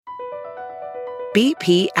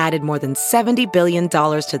BP added more than $70 billion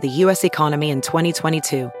to the U.S. economy in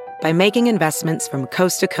 2022 by making investments from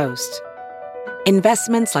coast to coast.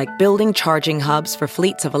 Investments like building charging hubs for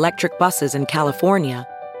fleets of electric buses in California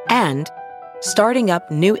and starting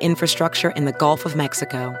up new infrastructure in the Gulf of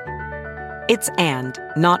Mexico. It's and,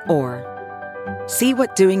 not or. See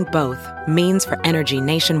what doing both means for energy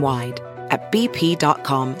nationwide at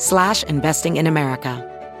bp.com/investing in America.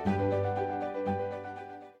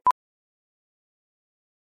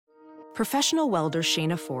 Professional welder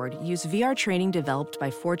Shayna Ford used VR training developed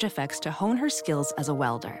by ForgeFX to hone her skills as a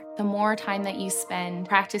welder. The more time that you spend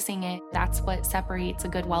practicing it, that's what separates a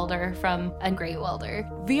good welder from a great welder.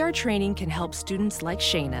 VR training can help students like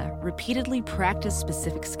Shayna repeatedly practice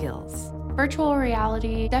specific skills. Virtual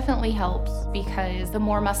reality definitely helps because the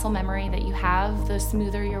more muscle memory that you have, the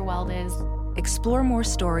smoother your weld is. Explore more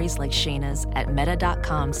stories like Shayna's at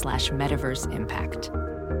meta.com/metaverseimpact.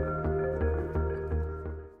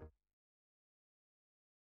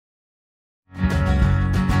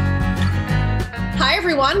 Hi,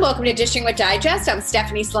 everyone. Welcome to Dishing with Digest. I'm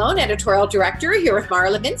Stephanie Sloan, editorial director, here with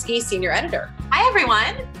Mara Levinsky, senior editor. Hi,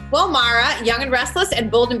 everyone. Well, Mara, Young and Restless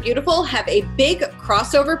and Bold and Beautiful have a big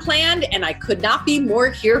crossover planned, and I could not be more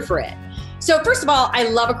here for it. So first of all, I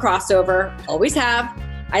love a crossover, always have.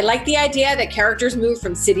 I like the idea that characters move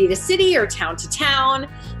from city to city or town to town.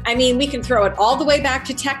 I mean, we can throw it all the way back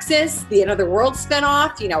to Texas, the Another World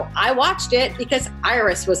spinoff. You know, I watched it because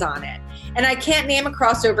Iris was on it. And I can't name a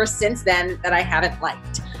crossover since then that I haven't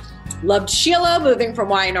liked. Loved Sheila moving from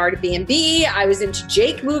Y&R to B&B. I was into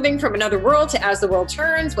Jake moving from Another World to As the World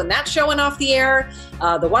Turns when that show went off the air.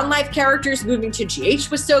 The One Life characters moving to GH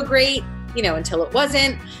was so great, you know, until it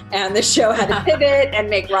wasn't. And the show had to pivot and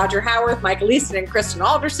make Roger Howarth, Michael Easton, and Kristen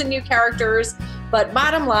Alderson new characters. But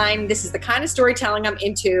bottom line, this is the kind of storytelling I'm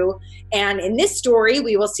into. And in this story,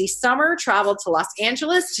 we will see Summer travel to Los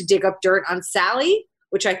Angeles to dig up dirt on Sally,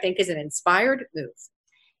 which I think is an inspired move.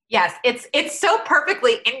 Yes, it's so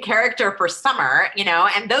perfectly in character for Summer, you know,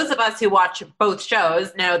 and those of us who watch both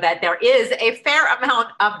shows know that there is a fair amount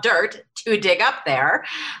of dirt to dig up there.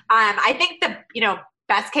 I think the,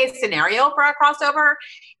 best case scenario for a crossover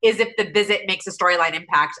is if the visit makes a storyline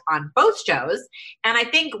impact on both shows. And I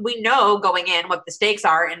think we know going in what the stakes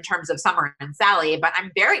are in terms of Summer and Sally, but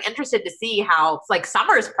I'm very interested to see how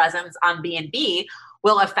Summer's presence on B&B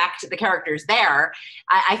will affect the characters there.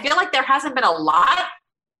 I feel like there hasn't been a lot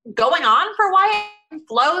going on for Wyatt and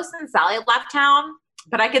Flo since Sally left town,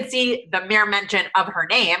 but I could see the mere mention of her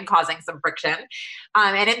name causing some friction.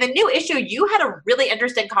 And in the new issue, you had a really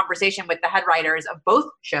interesting conversation with the head writers of both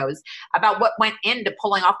shows about what went into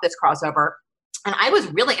pulling off this crossover. And I was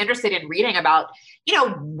really interested in reading about,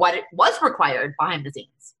 what it was required behind the scenes.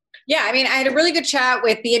 Yeah, I mean, I had a really good chat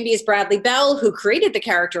with B&B's Bradley Bell, who created the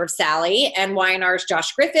character of Sally, and Y&R's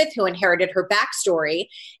Josh Griffith, who inherited her backstory.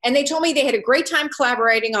 And they told me they had a great time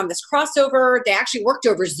collaborating on this crossover. They actually worked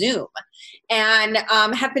over Zoom and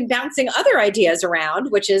have been bouncing other ideas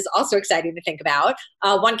around, which is also exciting to think about.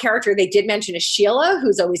 One character they did mention is Sheila,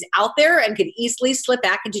 who's always out there and could easily slip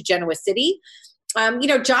back into Genoa City.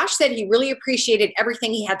 Josh said he really appreciated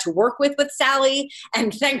everything he had to work with Sally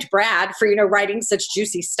and thanked Brad for, writing such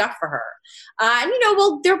juicy stuff for her.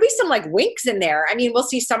 There'll be some winks in there. I mean, we'll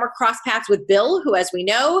see Summer cross paths with Bill, who, as we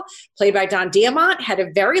know, played by Don Diamont, had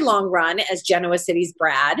a very long run as Genoa City's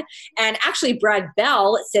Brad. And actually, Brad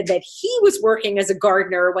Bell said that he was working as a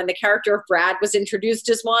gardener when the character of Brad was introduced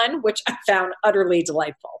as one, which I found utterly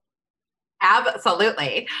delightful.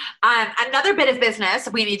 Absolutely. Another bit of business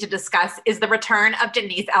we need to discuss is the return of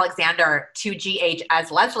Denise Alexander to GH as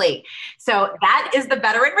Leslie. So that is the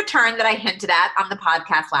veteran return that I hinted at on the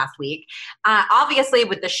podcast last week. Obviously,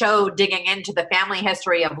 with the show digging into the family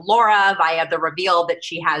history of Laura via the reveal that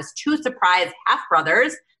she has two surprise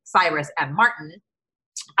half-brothers, Cyrus and Martin,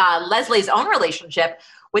 Leslie's own relationship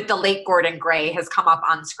with the late Gordon Gray has come up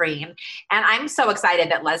on screen. And I'm so excited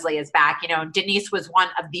that Leslie is back. Denise was one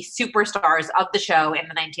of the superstars of the show in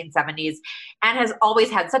the 1970s and has always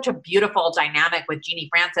had such a beautiful dynamic with Jeannie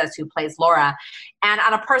Francis, who plays Laura. And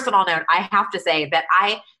on a personal note, I have to say that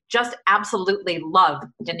I just absolutely love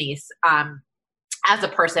Denise. As a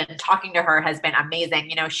person, talking to her has been amazing.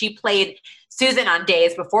 She played Susan on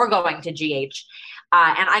Days before going to GH.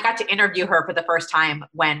 And I got to interview her for the first time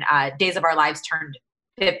when Days of Our Lives turned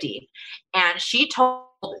 50. And she told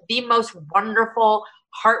the most wonderful,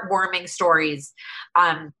 heartwarming stories,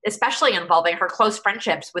 especially involving her close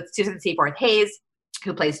friendships with Susan Seaforth Hayes,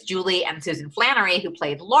 who plays Julie, and Susan Flannery, who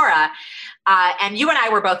played Laura. And you and I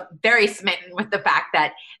were both very smitten with the fact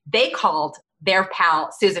that they called their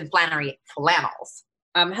pal Susan Flannery Flannels.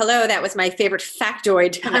 Hello, that was my favorite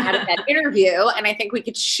factoid to come out of that interview. And I think we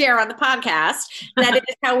could share on the podcast that it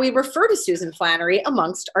is how we refer to Susan Flannery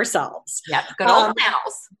amongst ourselves. Yep, good old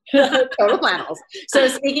flannels. Total flannels. So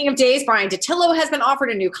speaking of days, Brian Dattilo has been offered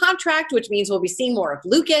a new contract, which means we'll be seeing more of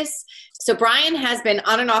Lucas. So Brian has been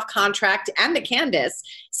on and off contract and the Candace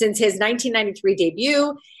since his 1993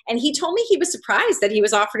 debut. And he told me he was surprised that he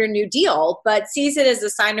was offered a new deal, but sees it as a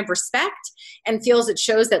sign of respect and feels it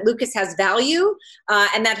shows that Lucas has value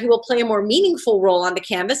and that he will play a more meaningful role on the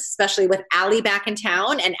canvas, especially with Allie back in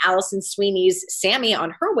town and Allison Sweeney's Sammy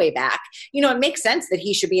on her way back. You know, it makes sense that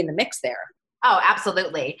he should be in the mix there. Oh,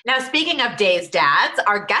 absolutely. Now, speaking of Days dads,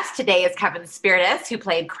 our guest today is Kevin Spirtus, who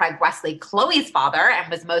played Craig Wesley, Chloe's father,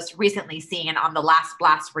 and was most recently seen on the Last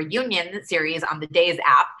Blast reunion series on the Days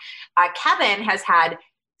app. Kevin has had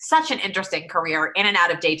such an interesting career in and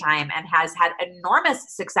out of daytime and has had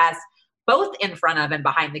enormous success both in front of and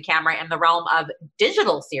behind the camera in the realm of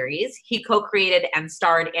digital series. He co-created and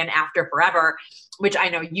starred in After Forever, which I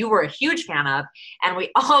know you were a huge fan of. And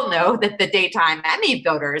we all know that the daytime Emmy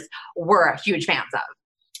voters were huge fans of.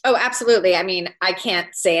 Oh, absolutely. I mean, I can't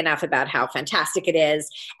say enough about how fantastic it is.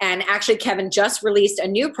 And actually, Kevin just released a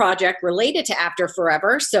new project related to After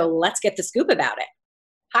Forever. So let's get the scoop about it.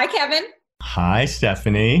 Hi, Kevin. Hi,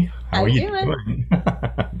 Stephanie. How are you doing?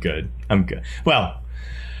 Good. I'm good. Well,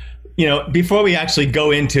 you know, before we actually go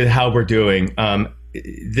into how we're doing,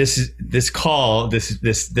 this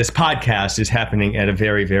podcast is happening at a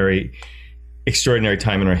very, very extraordinary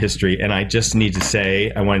time in our history. And I just need to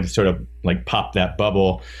say, I wanted to sort of like pop that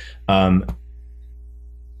bubble.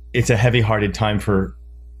 It's a heavy-hearted time for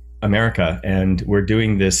America. And we're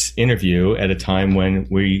doing this interview at a time when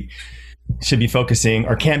we should be focusing,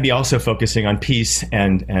 or can be also focusing, on peace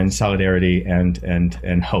and solidarity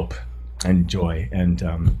and hope and joy. And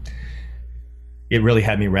it really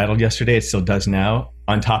had me rattled yesterday. It still does now,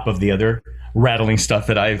 on top of the other rattling stuff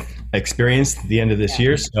that I've experienced at the end of this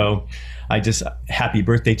year. So I just, happy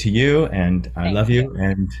birthday to you, and I love you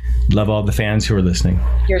and love all the fans who are listening.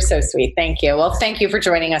 You're so sweet. Thank you. Well, thank you for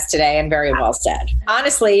joining us today, and very well said.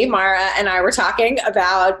 Honestly, Mara and I were talking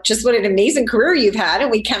about just what an amazing career you've had,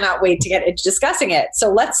 and we cannot wait to get into discussing it.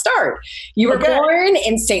 So let's start. You were born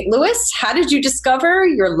in St. Louis. How did you discover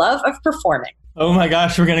your love of performing? Oh my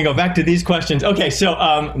gosh, we're going to go back to these questions. Okay, so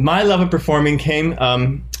my love of performing came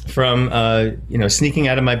from sneaking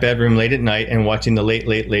out of my bedroom late at night and watching the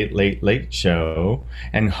Late Show,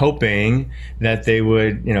 and hoping that they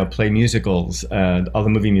would, play musicals, all the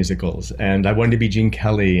movie musicals. And I wanted to be Gene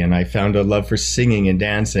Kelly, and I found a love for singing and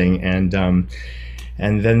dancing, and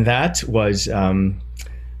then that was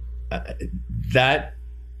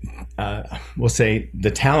we'll say the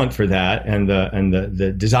talent for that and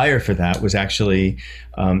the desire for that was actually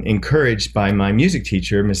encouraged by my music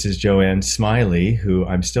teacher, Mrs. Joanne Smiley, who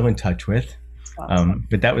I'm still in touch with. Awesome.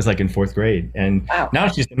 But that was like in fourth grade. And now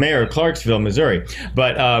she's the mayor of Clarksville, Missouri.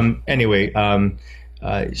 But anyway,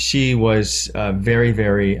 she was very,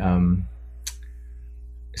 very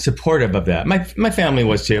supportive of that. My family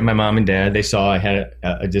was too. My mom and dad, they saw I had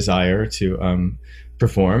a desire to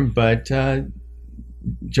perform, but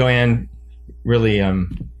Joanne really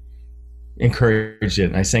encouraged it.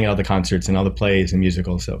 And I sang at all the concerts and all the plays and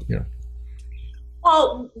musicals. So,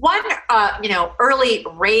 Well, one, early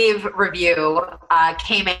rave review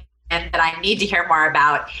came in that I need to hear more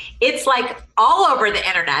about. It's like all over the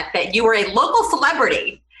internet that you were a local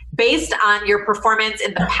celebrity based on your performance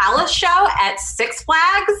in the Palace show at Six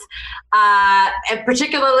Flags. And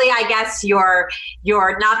particularly, I guess, your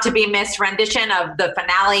not to be missed rendition of the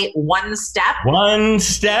finale, One Step. One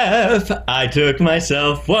step, I took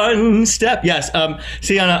myself one step. Yes.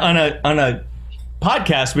 See, on a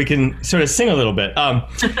podcast, we can sort of sing a little bit. I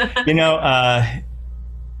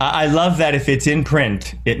love that if it's in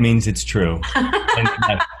print, it means it's true.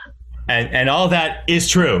 and all that is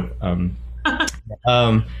true.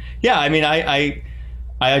 Yeah, I mean, I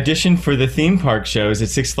auditioned for the theme park shows at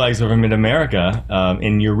Six Flags Over Mid-America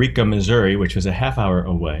in Eureka, Missouri, which was a half hour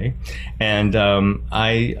away. And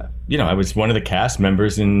I was one of the cast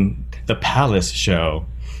members in the Palace show.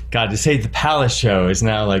 God, to say the Palace show is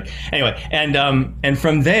now like, anyway. And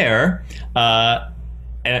from there,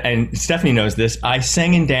 and Stephanie knows this, I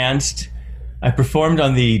sang and danced. I performed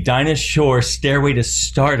on the Dinah Shore Stairway to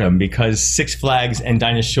Stardom because Six Flags and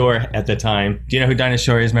Dinah Shore at the time. Do you know who Dinah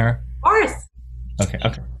Shore is, Mara? Of course. Okay.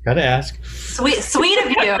 Gotta ask. Sweet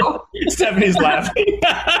of you. Stephanie's laughing.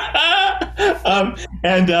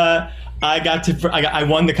 I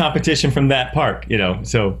won the competition from that park,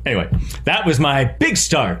 So anyway, that was my big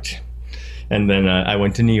start. And then I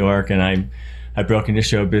went to New York, and I I broke into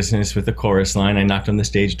show business with the chorus line. I knocked on the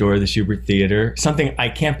stage door of the Shubert Theater, something I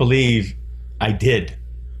can't believe I did.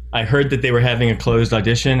 I heard that they were having a closed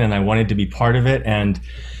audition and I wanted to be part of it. And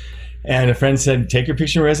a friend said, take your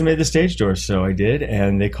picture and resume to the stage door. So I did.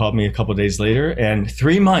 And they called me a couple of days later, and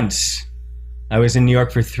 3 months, I was in New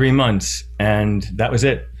York for 3 months, and that was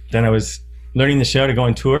it. Then I was learning the show to go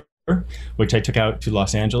on tour, which I took out to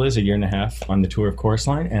Los Angeles a year and a half on the tour of Chorus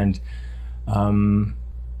Line. And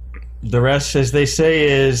the rest, as they say,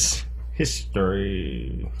 is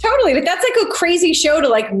history. Totally. But that's like a crazy show to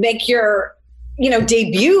like make your,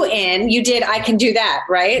 debut in. You did I Can Do That,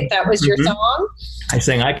 right? That was your song? I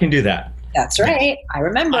sang I Can Do That. That's right. I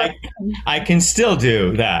remember. I can still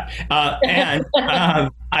do that. And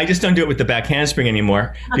I just don't do it with the back handspring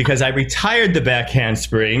anymore, because I retired the back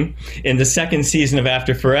handspring in the second season of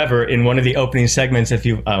After Forever. In one of the opening segments, if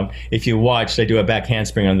you watched, I do a back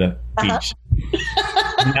handspring on the beach.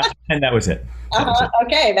 And that was it.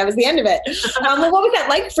 Okay, that was the end of it. Well, what was that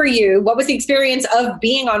like for you? What was the experience of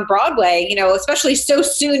being on Broadway, especially so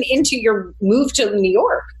soon into your move to New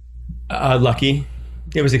York? Lucky.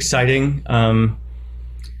 It was exciting. My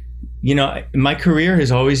career has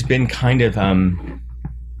always been kind of,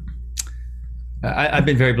 I've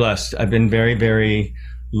been very blessed. I've been very, very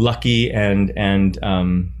lucky, and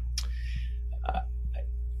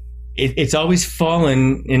it's always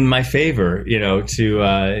fallen in my favor, to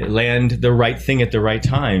land the right thing at the right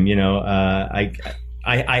time.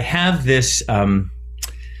 I have this, I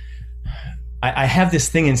have this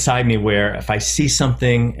thing inside me where if I see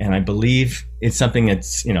something and I believe it's something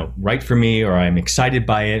that's, right for me, or I'm excited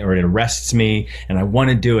by it, or it arrests me and I want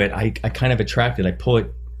to do it, I kind of attract it. I pull it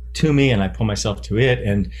to me and I pull myself to it.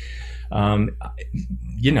 And,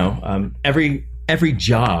 every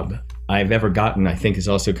job I've ever gotten, I think, is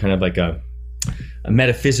also kind of like a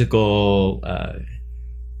metaphysical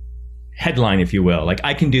headline, if you will. Like,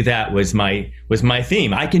 I can do that was my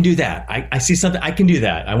theme. I can do that. I see something, I can do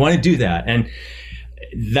that. I want to do that. And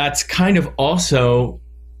that's kind of also,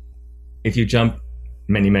 if you jump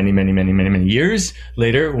many years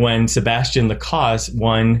later, when Sebastian Lacoste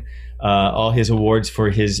won all his awards for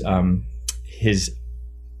his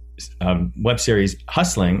web series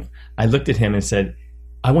Hustling, I looked at him and said,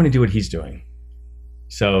 I want to do what he's doing.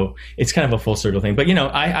 So it's kind of a full circle thing. But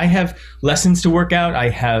I have lessons to work out. I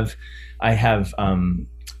have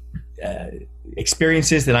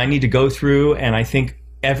experiences that I need to go through, and I think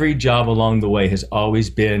every job along the way has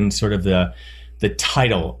always been sort of the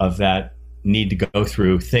title of that need to go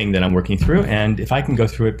through thing that I'm working through. And if I can go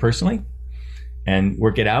through it personally and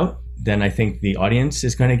work it out, then I think the audience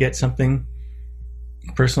is going to get something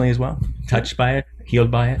personally as well, touched by it, healed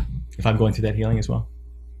by it, if I'm going through that healing as well.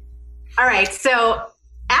 All right, so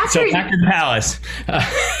back to the palace.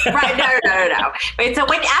 Right, no. Wait, so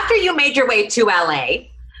after you made your way to LA,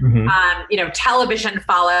 television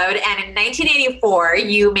followed, and in 1984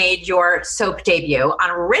 you made your soap debut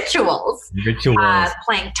on Rituals.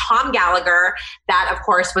 Playing Tom Gallagher. That, of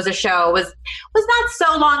course, was a show was not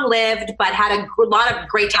so long lived, but had a lot of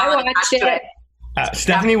great talent attached to it.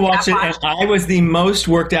 Stephanie watched it, and I was the most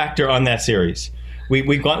worked actor on that series. We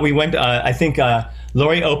went. I think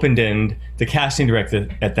Laurie Opendend, the casting director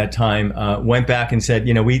at that time, went back and said,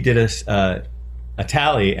 we did a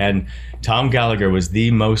tally, and Tom Gallagher was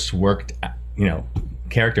the most worked,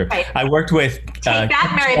 character. Right. I worked with Mary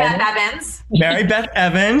Beth Evans. Mary Beth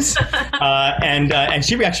Evans, and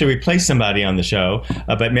she actually replaced somebody on the show.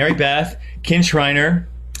 But Mary Beth, Kin Shriner,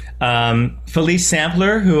 Felice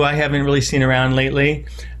Sampler, who I haven't really seen around lately.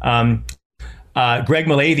 Greg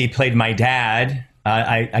Malavy played my dad.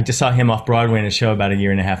 I just saw him off Broadway in a show about a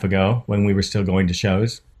year and a half ago when we were still going to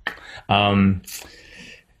shows. I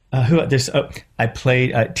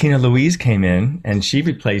played Tina Louise came in, and she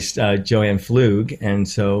replaced Joanne Flug, and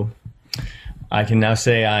so I can now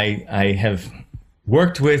say I have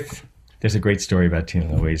worked with. There's a great story about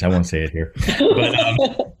Tina Louise. I won't say it here, but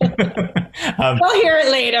I'll hear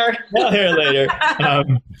it later.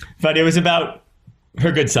 But it was about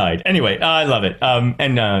her good side. Anyway, I love it.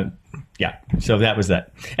 Yeah, so that was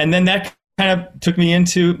that. And then that kind of took me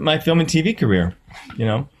into my film and TV career,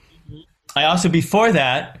 I also, before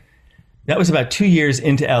that was about 2 years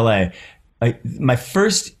into LA. My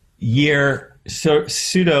first year,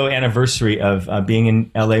 pseudo anniversary of being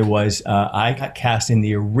in LA was I got cast in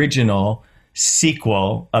the original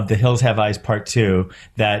sequel of The Hills Have Eyes Part 2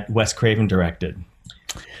 that Wes Craven directed,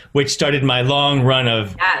 which started my long run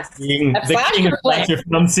of being the king of slasher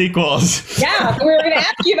film sequels. Yeah, we were going to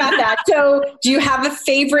ask you about that. So do you have a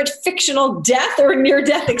favorite fictional death or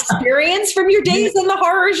near-death experience from your days in the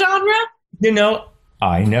horror genre?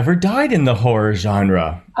 I never died in the horror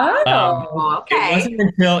genre. Okay.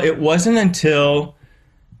 It wasn't until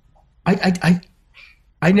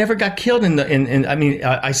I never got killed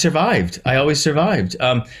I survived. I always survived.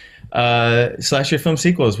 Slasher film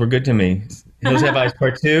sequels were good to me. Hills Have Eyes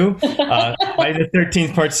Part 2, Friday the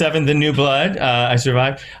 13th Part 7, The New Blood. I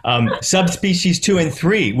survived. Subspecies 2 and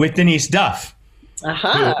 3 with Denise Duff.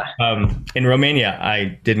 In Romania,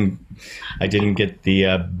 I didn't get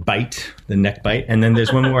the bite, the neck bite, and then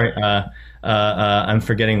there's one more. I'm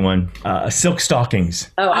forgetting one. Silk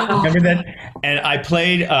Stockings. Remember that? And I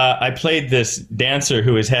played this dancer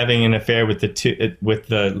who was having an affair with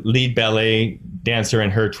the lead ballet dancer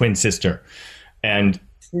and her twin sister, and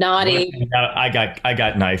naughty. I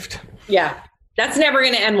got knifed. Yeah, that's never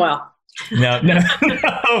going to end well. No,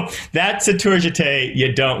 that's a tourgite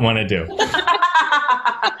you don't want to do.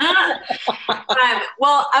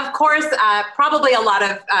 Well, of course, probably a lot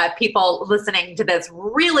of people listening to this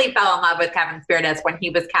really fell in love with Kevin Spirtas when he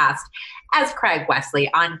was cast as Craig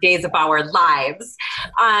Wesley on Days of Our Lives.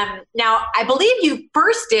 Now, I believe you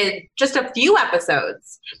first did just a few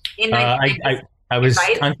episodes in 1996. I was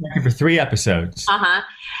contracted for 3 episodes.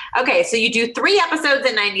 Okay, so you do 3 episodes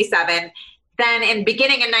in 97. Then in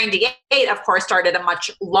beginning in 98, of course, started a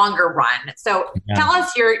much longer run. So tell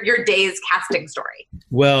us your day's casting story.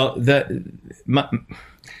 Well,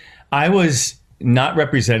 I was not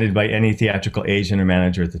represented by any theatrical agent or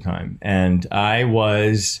manager at the time. And I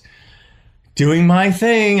was doing my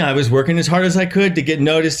thing. I was working as hard as I could to get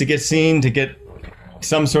noticed, to get seen, to get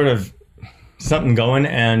some sort of something going.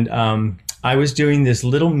 And I was doing this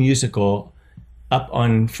little musical up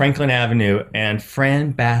on Franklin Avenue, and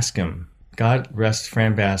Fran Bascom, God rest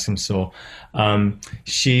Fran Bascom's soul.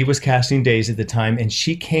 She was casting days at the time, and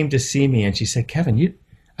she came to see me, and she said, "Kevin,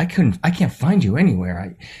 I can't find you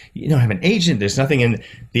anywhere. You don't have an agent. There's nothing in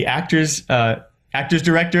the actors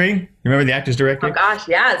directory. Remember the actors directory? Oh gosh,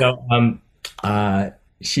 yes." So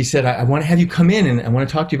she said, "I want to have you come in, and I want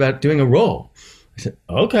to talk to you about doing a role." I said,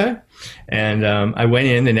 "Okay," and I went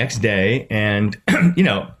in the next day, and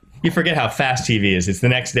you forget how fast TV is. It's the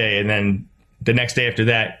next day, and then the next day after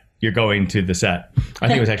that, you're going to the set. I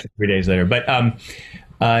think it was actually 3 days later.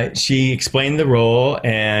 But she explained the role,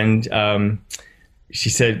 and she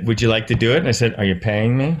said, "Would you like to do it?" And I said, "Are you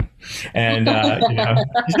paying me?" And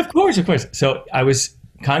she said, of course. So I was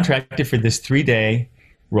contracted for this 3-day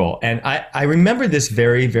role. And I remember this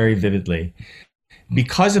very, very vividly.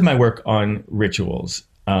 Because of my work on rituals,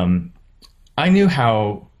 I knew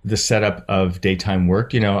how the setup of daytime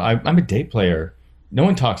worked. I'm a day player. No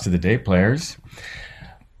one talks to the day players.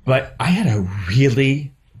 But I had a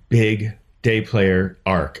really big day player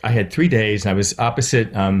arc. I had 3 days, and I was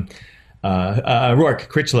opposite Rourke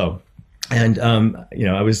Critchlow. And,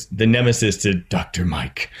 I was the nemesis to Dr.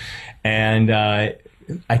 Mike. And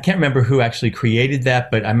I can't remember who actually created that,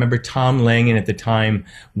 but I remember Tom Langan at the time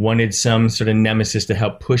wanted some sort of nemesis to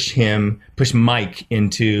help push Mike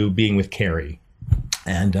into being with Carrie.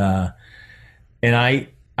 And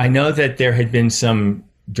I know that there had been some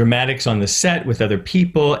dramatics on the set with other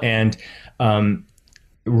people, and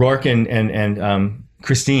Rourke and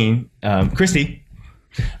Christy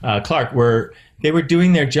Clark were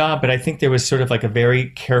doing their job, but I think there was sort of like a very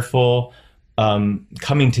careful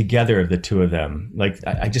coming together of the two of them. Like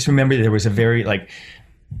I just remember there was a very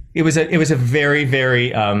it was a very,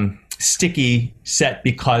 very sticky set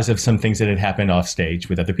because of some things that had happened off stage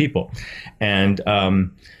with other people, and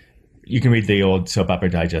you can read the old Soap Opera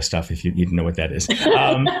Digest stuff if you need to know what that is.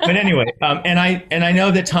 But anyway, and I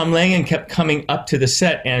know that Tom Langan kept coming up to the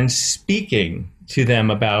set and speaking to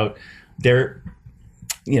them about their,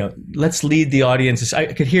 let's lead the audience. I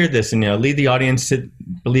could hear this, and lead the audience to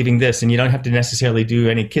believing this, and you don't have to necessarily do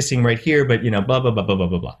any kissing right here, but blah blah blah blah blah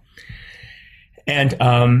blah blah. And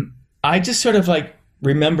I just sort of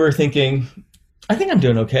remember thinking, I think I'm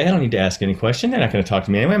doing okay. I don't need to ask any question. They're not going to talk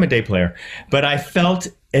to me anyway. I'm a day player. But I felt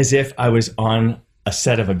as if I was on a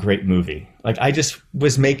set of a great movie. I just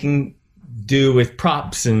was making do with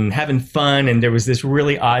props and having fun. And there was this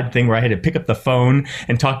really odd thing where I had to pick up the phone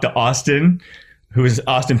and talk to Austin, who is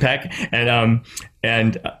Austin Peck,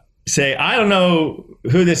 and say, "I don't know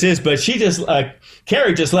who this is, but she just,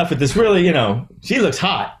 Carrie just left with this really, she looks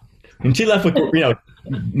hot. And she left with,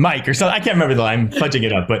 Mike or something." I can't remember the line. I'm fudging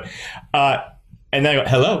it up. But, and then I go,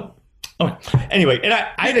 "Hello." Oh, anyway, and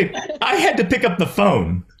I had to pick up the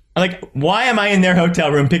phone. Why am I in their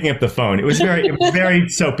hotel room picking up the phone? It was very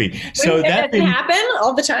soapy. So that doesn't happen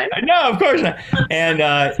all the time. No, of course not. And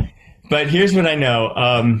but here's what I know.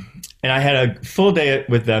 And I had a full day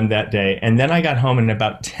with them that day, and then I got home, and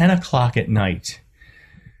about 10 o'clock at night,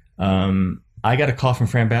 I got a call from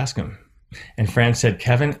Fran Bascom, And Fran said,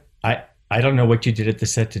 Kevin, I don't know what you did at the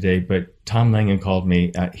set today, but Tom Langen called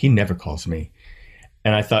me. He never calls me.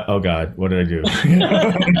 And I thought, oh God, what did I do? Do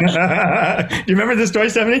you remember this story,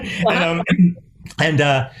 Stephanie? Wow.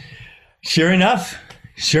 And sure enough,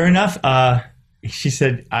 she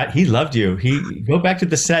said, he loved you. Go back to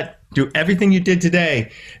the set, do everything you did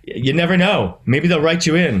today. You never know. Maybe they'll write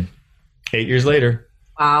you in 8 years later.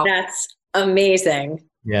 Wow. That's amazing.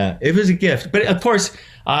 Yeah, it was a gift. But of course,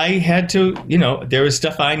 I had to, there was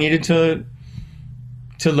stuff I needed to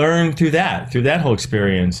learn through that whole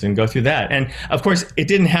experience and go through that. And of course, it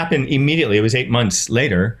didn't happen immediately. It was 8 months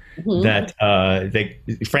later that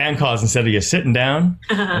Fran calls and said, are you sitting down?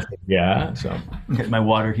 I said, yeah. So get my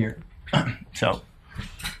water here. So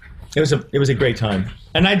it was a great time.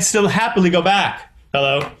 And I'd still happily go back.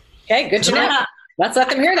 Hello. Okay, good to know. Let's let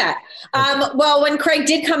them hear that. Well, when Craig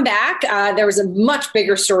did come back, there was a much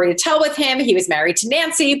bigger story to tell with him. He was married to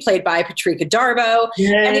Nancy, played by Patrika Darbo.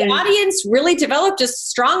 Yay. And the audience really developed a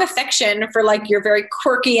strong affection for your very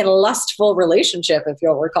quirky and lustful relationship, if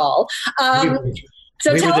you'll recall.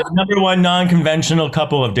 So we were the number one non-conventional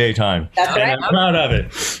couple of daytime. That's right. And I'm proud of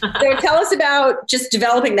it. So tell us about just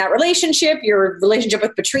developing that relationship, your relationship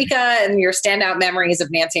with Patrika, and your standout memories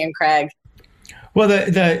of Nancy and Craig. Well,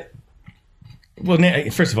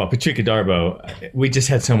 first of all, Patrika Darbo, we just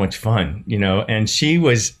had so much fun, and she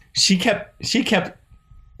kept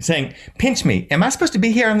saying, pinch me. Am I supposed to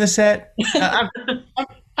be here on the set?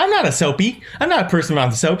 I'm not a soapy. I'm not a person on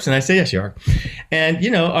the soaps. And I say, yes, you are. And,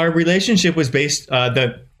 our relationship was based,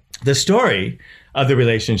 the story of the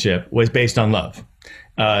relationship was based on love.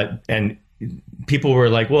 And people were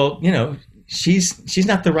like, well, she's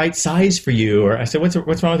not the right size for you. Or I said, what's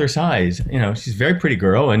wrong with her size? She's a very pretty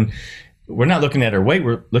girl. And we're not looking at her weight.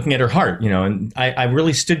 We're looking at her heart, and I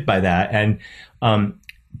really stood by that. And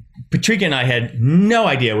Patrika and I had no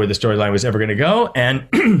idea where the storyline was ever going to go. And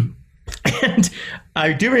and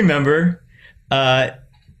I do remember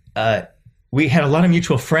we had a lot of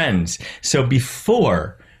mutual friends. So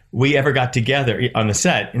before we ever got together on the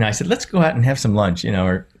set, I said, let's go out and have some lunch,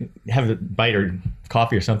 or have a bite or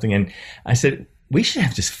coffee or something. And I said, we should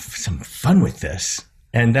have just some fun with this.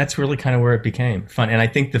 And that's really kind of where it became fun. And I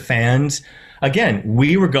think the fans, again,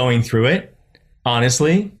 we were going through it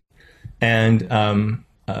honestly and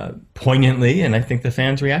poignantly. And I think the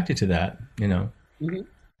fans reacted to that, Mm-hmm.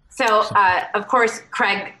 So, of course,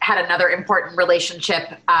 Craig had another important relationship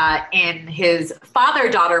in his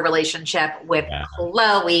father-daughter relationship with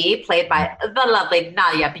Chloe, played by the lovely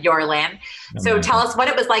Nadia Bjorland. So tell us what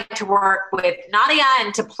it was like to work with Nadia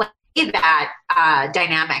and to play that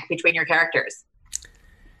dynamic between your characters.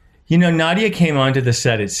 Nadia came onto the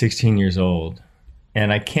set at 16 years old,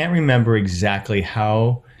 and I can't remember exactly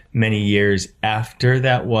how many years after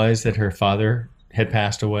that was that her father had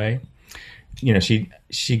passed away.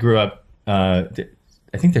 She grew up, I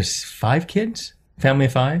think there's 5 kids, family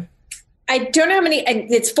of 5. I don't know how many,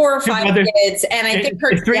 it's 4 or 5 kids, and I think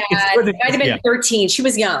her dad might have been 13. She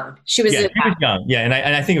was young. She was young. Yeah, and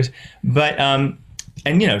I think it was, but,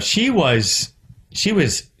 she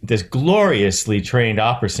was this gloriously trained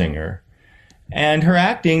opera singer, and her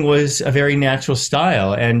acting was a very natural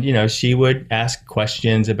style. And, she would ask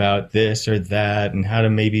questions about this or that and how to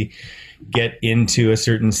maybe get into a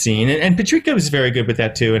certain scene. And Patrika was very good with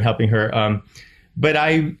that too, and helping her. But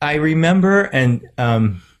I remember, and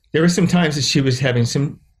there were some times that she was having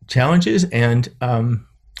some challenges, and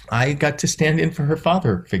I got to stand in for her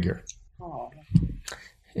father figure. Oh.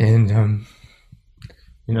 And,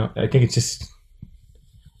 I think it's just,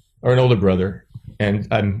 or an older brother. And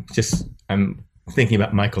I'm thinking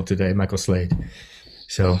about Michael today, Michael Slade.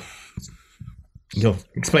 So you'll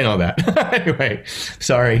explain all that. Anyway,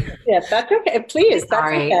 sorry. Yeah, that's okay. Please, that's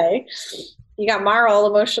okay. You got Mara all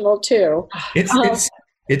emotional too.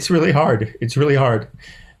 It's really hard. It's really hard.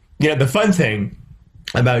 The fun thing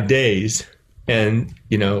about Days and,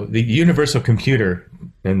 the universal computer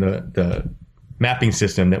and the mapping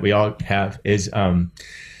system that we all have is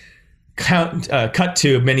cut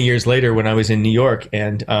to many years later when I was in New York,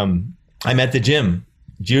 and I'm at the gym,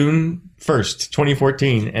 June 1st,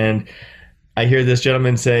 2014, and I hear this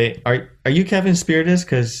gentleman say, are you Kevin Spiritus?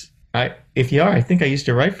 Because if you are, I think I used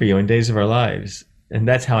to write for you in Days of Our Lives. And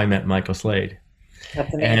that's how I met Michael Slade.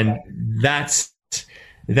 That's amazing. And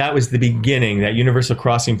that was the beginning. That universal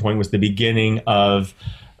crossing point was the beginning of,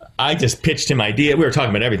 I just pitched him idea. We were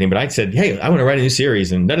talking about everything, but I said, hey, I want to write a new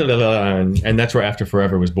series, and and that's where After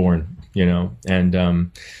Forever was born,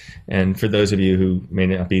 and for those of you who may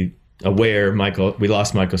not be aware, we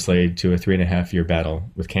lost Michael Slade to a 3.5-year battle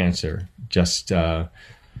with cancer, just 3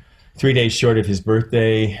 days short of his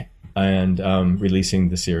birthday. and releasing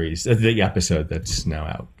the series, the episode that's now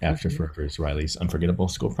out, After Forever, is Riley's unforgettable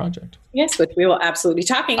school project. Yes, which we will absolutely be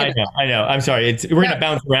talking about. I know. I'm sorry. We're going to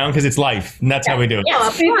bounce around because it's life, and that's how we do it. Yeah,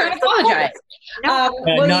 please don't apologize.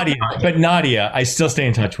 Nadia, I still stay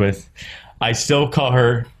in touch with. I still call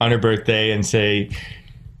her on her birthday and say,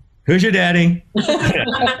 "Who's your daddy?"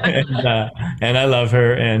 and I love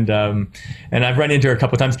her, and I've run into her a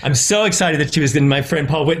couple of times. I'm so excited that she was in my friend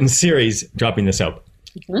Paul Whitten's series, Dropping the Soap.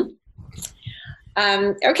 Mm-hmm.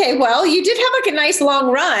 Okay, well, you did have like a nice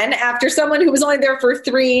long run after someone who was only there for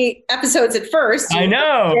 3 episodes at first. I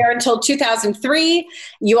know. There until 2003.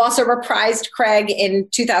 You also reprised Craig in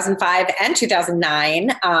 2005 and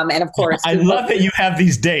 2009. And of course, I love that you have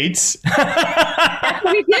these dates. That's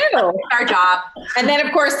what we do. Our job. And then,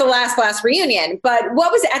 of course, the last reunion. But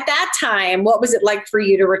what was at that time? What was it like for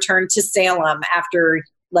you to return to Salem after,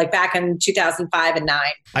 like, back in 2005 and 9?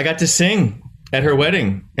 I got to sing at her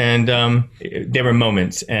wedding, and there were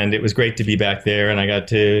moments, and it was great to be back there, and I got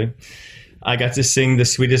to sing The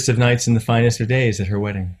Sweetest of Nights and the Finest of Days at her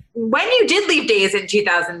wedding. When you did leave Days in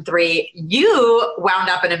 2003, you wound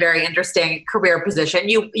up in a very interesting career position.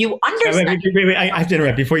 You understand. Wait, I have to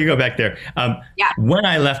interrupt before you go back there. When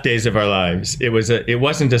I left Days of Our Lives, it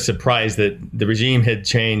wasn't a surprise that the regime had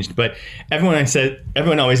changed, but everyone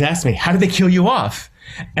always asked me, "How did they kill you off?"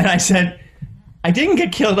 And I said, I didn't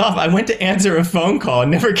get killed off. I went to answer a phone call and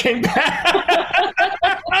never came back.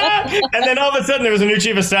 And then all of a sudden there was a new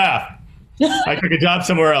chief of staff. I took a job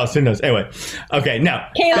somewhere else. Who knows? Anyway. Okay, now.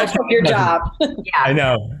 Kayla took your job. Yeah. I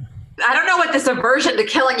know. I don't know what this aversion to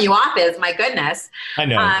killing you off is. My goodness. I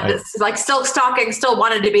know. It's like still stalking, still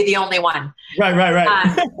wanted to be the only one. Right.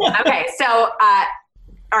 Okay, so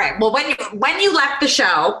all right. Well, when you left the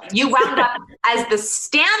show, you wound up as the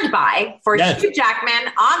standby for Hugh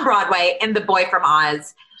Jackman on Broadway in The Boy from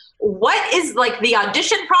Oz. What is like the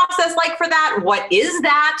audition process like for that? What is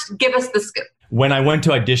that? Give us the scoop. When I went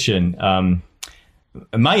to audition,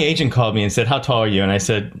 my agent called me and said, "How tall are you?" And I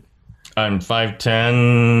said, "I'm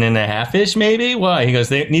 5'10" and a half-ish, maybe. Why? He goes,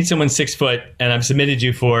 "They need someone 6 foot, and I've submitted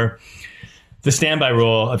you for the standby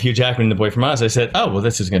role of Hugh Jackman in The Boy from Oz." I said, "Oh, well,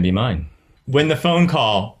 this is going to be mine." When the phone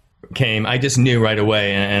call came, I just knew right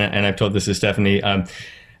away, and I've told this to Stephanie, I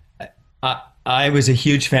was a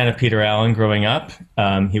huge fan of Peter Allen growing up.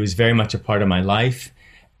 He was very much a part of my life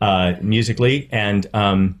musically, and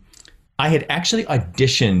I had actually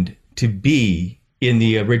auditioned to be in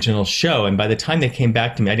the original show, and by the time they came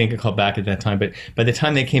back to me, I didn't get called back at that time, but by the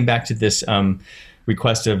time they came back to this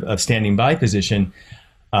request of standing by position,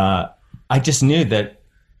 I just knew that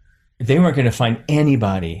they weren't going to find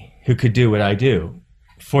anybody who could do what I do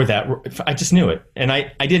for that. I just knew it. And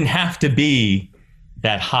I didn't have to be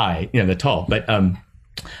that high, that tall, but,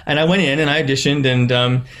 and I went in and I auditioned, and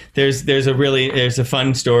there's a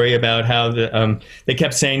fun story about how they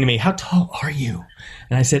kept saying to me, "How tall are you?"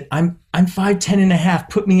 And I said, I'm 5'10" and a half.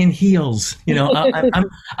 Put me in heels.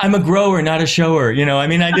 I'm a grower, not a shower.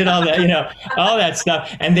 I did all that, all that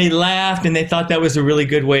stuff. And they laughed, and they thought that was a really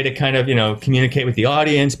good way to kind of, communicate with the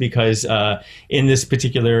audience, because in this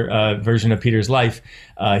particular version of Peter's life,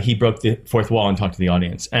 he broke the fourth wall and talked to the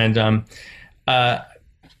audience. And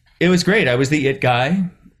it was great. I was the it guy.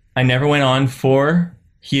 I never went on for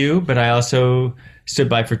Hugh, but I also stood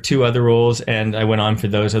by for 2 other roles, and I went on for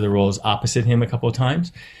those other roles opposite him a couple of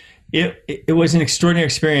times. It was an extraordinary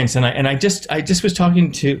experience, and I just was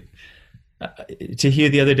talking to Hugh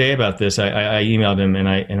the other day about this. I emailed him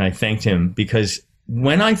and I thanked him, because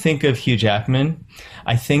when I think of Hugh Jackman,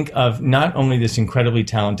 I think of not only this incredibly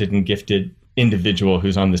talented and gifted individual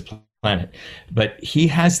who's on this planet, but he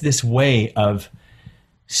has this way of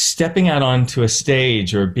stepping out onto a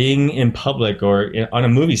stage or being in public or on a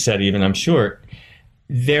movie set even, I'm sure.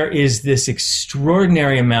 There is this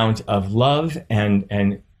extraordinary amount of love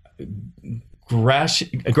and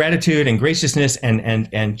gratitude and graciousness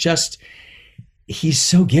and just, he's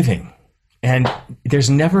so giving, and there's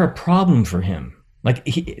never a problem for him.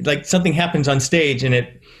 Like something happens on stage and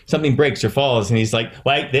something breaks or falls, and he's like,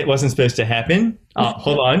 "Wait, it wasn't supposed to happen.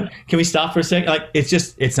 Hold on, can we stop for a second?" Like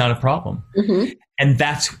it's not a problem. Mm-hmm. And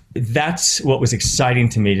that's what was exciting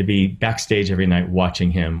to me, to be backstage every night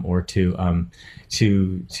watching him, or to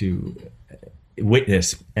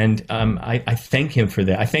witness. And I thank him for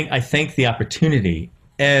that. I thank the opportunity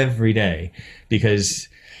every day, because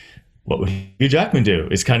what would Hugh Jackman do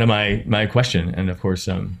is kind of my question. And of course,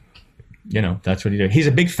 that's what he did. He's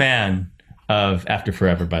a big fan of After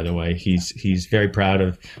Forever, by the way. He's very proud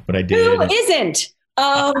of what I did. Who isn't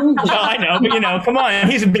No, I know, but come on,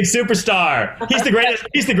 he's a big superstar. He's the greatest.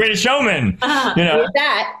 He's the greatest showman.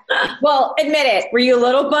 That. Well, admit it. Were you a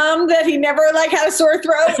little bummed that he never had a sore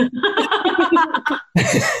throat?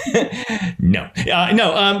 No.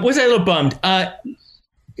 Was I a little bummed?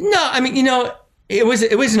 No. I mean, it was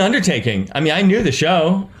an undertaking. I mean, I knew the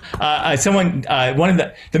show. One of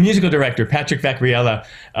the musical director, Patrick Vaccarella,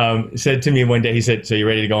 said to me one day. He said, "So you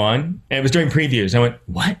ready to go on?" And it was during previews. I went,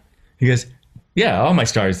 "What?" He goes, "Yeah, all my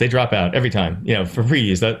stars, they drop out every time, for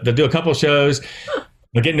previews. They'll do a couple shows,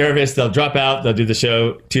 they'll get nervous, they'll drop out, they'll do the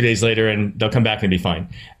show 2 days later, and they'll come back and be fine."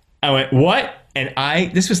 I went, "What?" And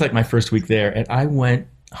this was like my first week there, and I went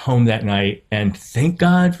home that night, and thank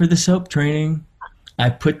God for the soap training. I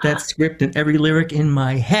put that script and every lyric in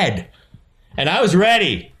my head, and I was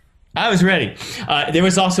ready. There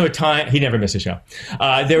was also a time, he never missed a show.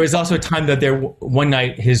 There was also a time that one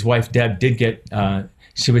night his wife, Deb, did get,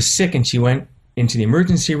 she was sick and she went into the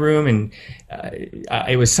emergency room, and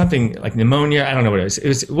it was something like pneumonia. I don't know what it was.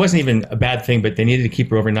 It wasn't even a bad thing, but they needed to keep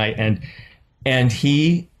her overnight. And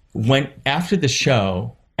he went after the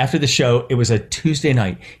show. After the show, it was a Tuesday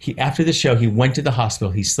night. After the show, he went to the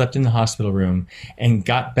hospital. He slept in the hospital room and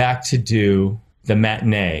got back to do the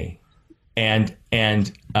matinee. And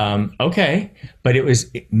okay, but it was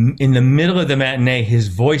in the middle of the matinee, his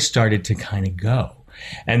voice started to kind of go.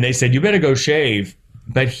 And they said, "You better go shave."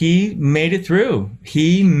 But he made it through.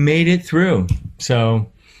 So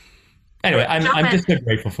anyway, I'm just so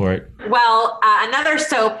grateful for it. Well, another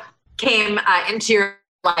soap came into your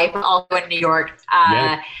life, also in New York.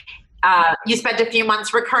 You spent a few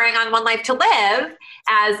months recurring on One Life to Live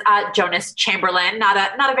as Jonas Chamberlain, not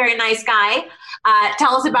a very nice guy.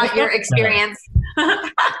 Tell us about your experience.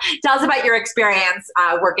 Tell us about your experience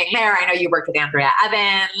working there. I know you worked with Andrea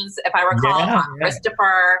Evans, if I recall,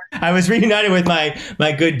 Christopher. I was reunited with my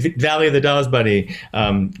good Valley of the Dolls buddy,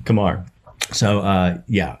 Kumar. So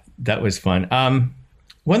that was fun.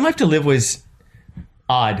 One Life to Live was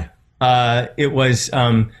odd. It was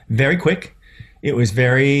very quick. It was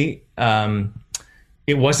very.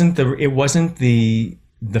 It wasn't the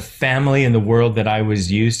family and the world that I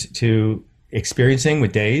was used to experiencing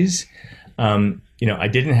with Days. I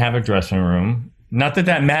didn't have a dressing room. Not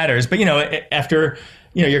that matters, but after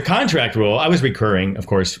your contract rule, I was recurring, of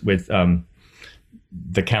course, with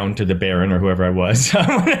the Count or the Baron or whoever I was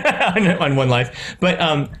on One Life. But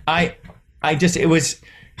it was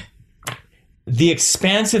the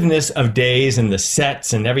expansiveness of Days and the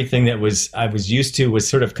sets and everything that I was used to was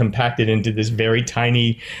sort of compacted into this very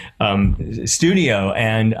tiny studio,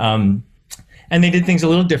 and they did things a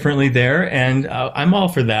little differently there, and I'm all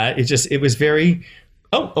for that. It was very,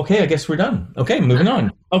 okay, I guess we're done. Okay, moving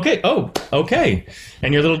on. Okay, okay,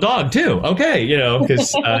 and your little dog too. Okay,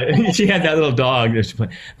 because she had that little dog that she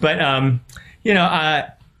played. But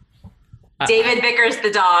David Vickers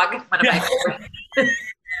the dog, one of my favorites.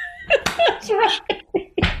 That's right.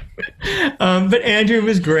 But Andrew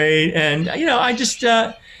was great, and I just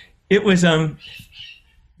it was do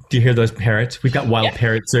you hear those parrots? We've got wild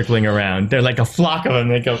parrots circling around. They're like a flock of them.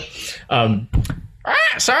 They go,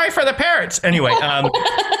 sorry for the parrots. Anyway, I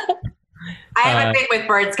have a thing with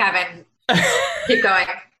birds, Kevin. Keep going.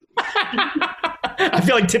 I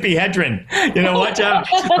feel like Tippi Hedren. Watch out.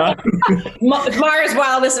 Mara's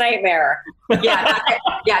wildest nightmare. Yeah,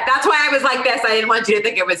 that's why I was like this. I didn't want you to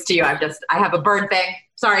think it was to you. I have a bird thing.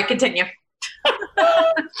 Sorry, continue.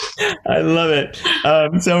 I love it.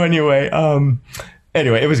 So anyway,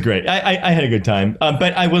 it was great. I had a good time.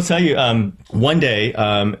 But I will tell you, one day,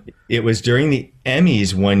 it was during the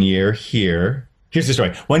Emmys one year here. Here's the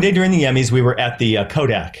story. One day during the Emmys, we were at the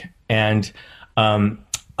Kodak, and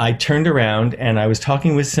I turned around and I was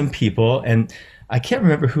talking with some people, and I can't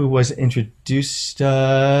remember who was introduced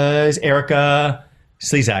us. Erica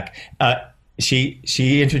Slezak.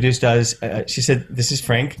 She introduced us. She said, "This is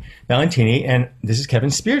Frank Valentini, and this is Kevin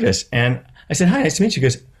Spiritus." And I said, "Hi, nice to meet you." She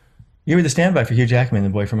goes, "You were the standby for Hugh Jackman, the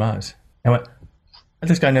boy from Oz." I went,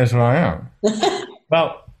 "This guy knows what I am."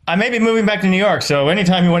 Well, I may be moving back to New York, so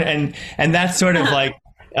anytime you want. And that's sort of like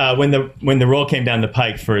when the role came down the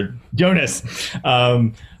pike for Jonas.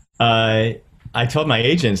 I told my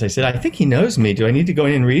agents, I said, "I think he knows me. Do I need to go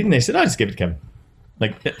in and read?" And they said, "I'll just give it to Kevin."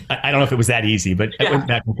 Like, I don't know if it was that easy, but I went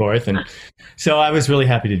back and forth. And so I was really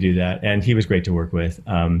happy to do that. And he was great to work with.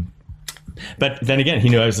 But then again, he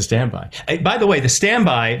knew I was the standby. By the way, the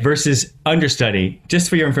standby versus understudy, just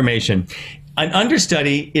for your information, an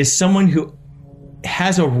understudy is someone who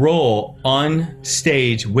has a role on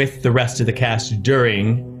stage with the rest of the cast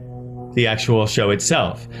during the actual show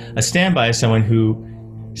itself. A standby is someone who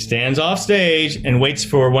stands off stage and waits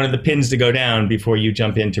for one of the pins to go down before you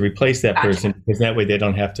jump in to replace that person, because that way they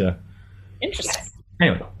don't have to. Interesting.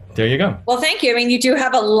 Anyway, there you go. Well, thank you. I mean, you do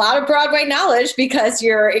have a lot of Broadway knowledge because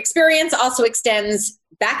your experience also extends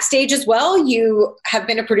backstage as well. You have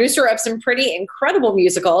been a producer of some pretty incredible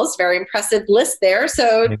musicals, very impressive list there.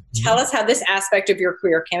 So tell us how this aspect of your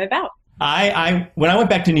career came about. When I went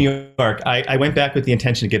back to New York, I went back with the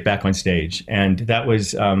intention to get back on stage. And that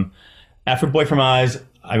was after Boy from Oz,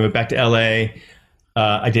 I went back to LA.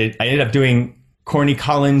 I ended up doing Corny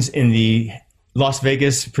Collins in the Las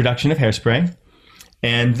Vegas production of Hairspray.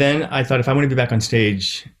 And then I thought, if I want to be back on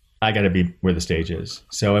stage, I got to be where the stage is.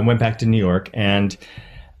 So I went back to New York, and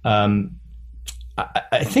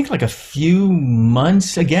I think like a few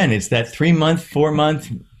months, again, it's that 3-month,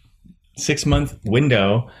 4-month, 6-month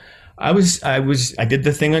window. I did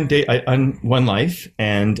the thing on One Life,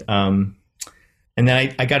 and then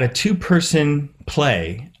I got a 2-person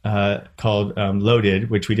play called Loaded,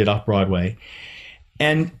 which we did off Broadway.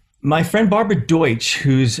 And my friend Barbara Deutsch,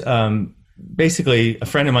 who's basically a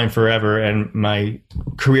friend of mine forever and my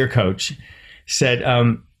career coach, said,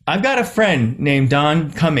 I've got a friend named Don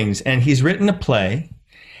Cummings, and he's written a play,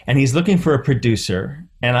 and he's looking for a producer.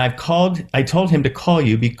 And I told him to call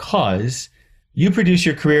you because you produce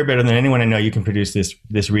your career better than anyone I know. You can produce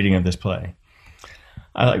this reading of this play.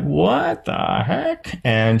 I'm like, what the heck?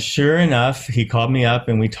 And sure enough, he called me up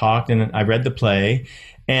and we talked, and I read the play,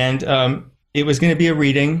 and it was going to be a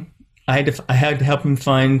reading. I had to help him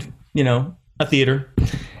find, a theater.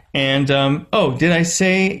 And, did I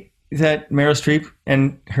say that Meryl Streep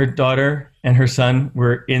and her daughter and her son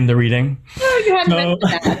were in the reading? No, you haven't mentioned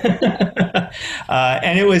that.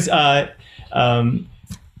 And it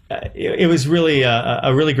was really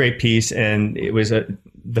a really great piece, and it was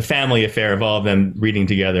the family affair of all of them reading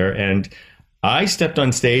together. And I stepped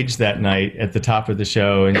on stage that night at the top of the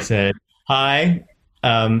show and said, "Hi,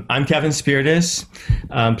 I'm Kevin Spirtus.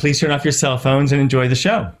 Please turn off your cell phones and enjoy the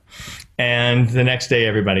show." And the next day,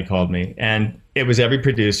 everybody called me, and it was every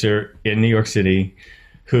producer in New York City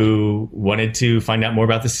who wanted to find out more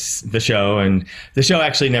about the show. And the show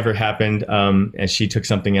actually never happened, as she took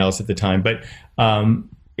something else at the time. But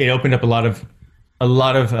it opened up a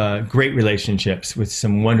lot of great relationships with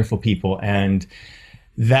some wonderful people, and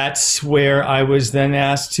that's where I was then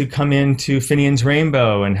asked to come into Finian's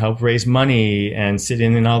Rainbow and help raise money and sit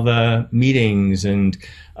in all the meetings, and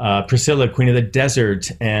Priscilla, Queen of the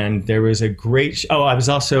Desert. And there was a great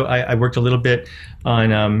I worked a little bit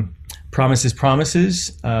on Promises,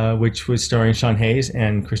 Promises, which was starring Sean Hayes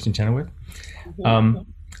and Kristen Chenoweth.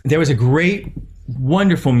 There was a great,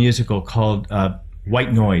 wonderful musical called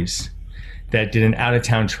White Noise that did an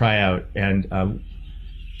out-of-town tryout, and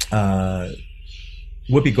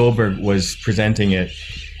Whoopi Goldberg was presenting it.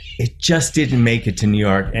 It just didn't make it to New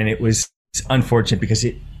York, and it was unfortunate because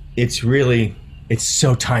it's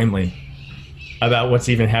so timely about what's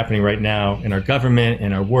even happening right now in our government,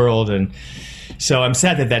 in our world, and so I'm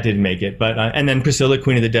sad that didn't make it. But and then Priscilla,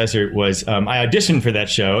 Queen of the Desert was I auditioned for that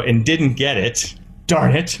show and didn't get it.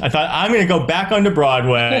 Darn it! I thought I'm going to go back onto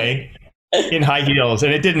Broadway in high heels,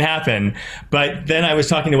 and it didn't happen. But then I was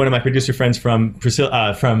talking to one of my producer friends from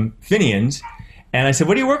Finian's, and I said,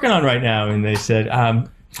 "What are you working on right now?" And they said,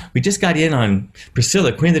 "We just got in on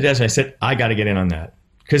Priscilla, Queen of the Desert." I said, "I got to get in on that,"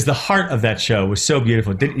 because the heart of that show was so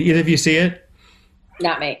beautiful. Did either of you see it?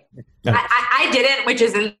 Not me. No. I didn't, which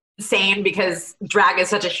is insane because drag is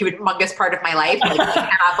such a humongous part of my life. Like, I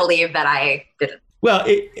cannot believe that I didn't. Well,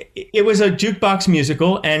 it was a jukebox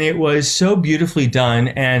musical, and it was so beautifully done,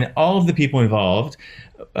 and all of the people involved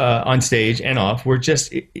on stage and off were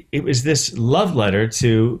just, it was this love letter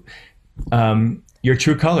to your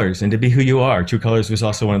true colors and to be who you are. True Colors was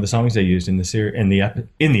also one of the songs they used in the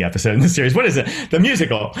episode in the series. What is it? The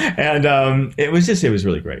musical. And it was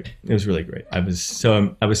really great. It was really great. I was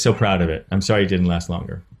so proud of it. I'm sorry it didn't last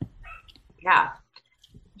longer. Yeah.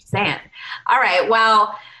 Just saying. All right.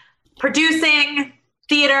 Well, producing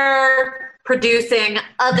theater, producing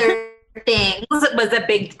other things was a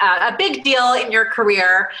big deal in your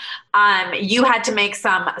career. You had to make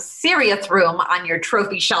some serious room on your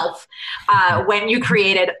trophy shelf when you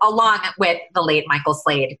created, along with the late Michael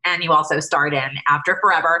Slade, and you also starred in After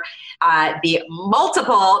Forever, the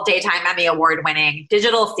multiple Daytime Emmy Award-winning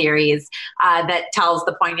digital series that tells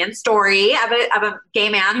the poignant story of a gay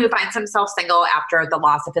man who finds himself single after the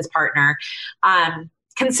loss of his partner.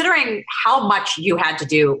 Considering how much you had to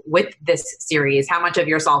do with this series, how much of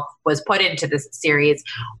yourself was put into this series,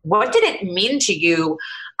 what did it mean to you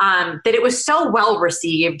that it was so well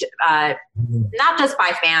received, not just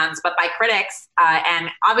by fans, but by critics, and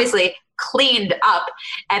obviously cleaned up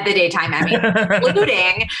at the Daytime Emmy,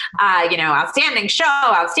 including, outstanding show,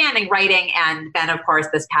 outstanding writing, and then, of course,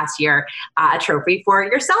 this past year, a trophy for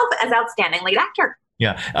yourself as outstanding lead actor.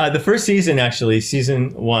 Yeah. The first season, actually, season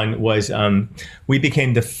 1 was, we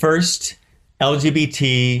became the first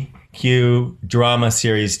LGBTQ drama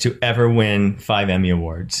series to ever win 5 Emmy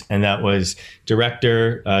Awards. And that was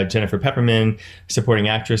director Jennifer Pepperman, supporting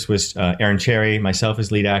actress was Erin Cherry, myself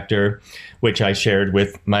as lead actor, which I shared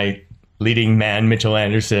with my leading man, Mitchell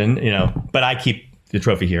Anderson, but I keep the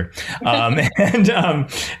trophy here.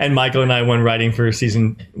 And Michael and I won writing for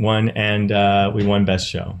season 1, and we won Best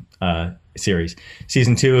Show. Series.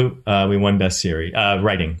 Season 2, we won Best Series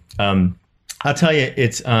Writing. I'll tell you,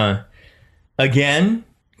 it's again,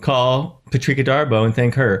 call Patrika Darbo and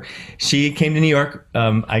thank her. She came to New York,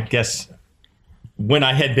 I guess, when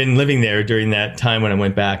I had been living there during that time when I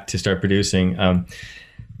went back to start producing.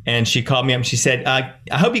 And she called me up and she said, I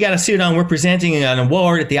hope you got a suit on. We're presenting an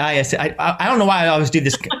award at the ISA. I don't know why I always do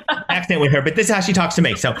this accent with her, but this is how she talks to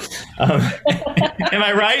me. So am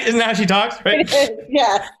I right? Isn't that how she talks? Right?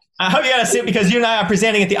 Yeah. I hope you got a suit because you and I are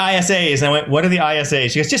presenting at the ISAs. And I went, what are the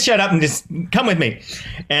ISAs? She goes, just shut up and just come with me.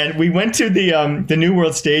 And we went to the New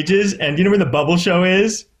World Stages. And do you know where the Bubble Show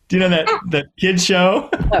is? Do you know that the kids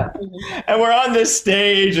show? And we're on this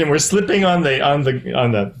stage and we're slipping on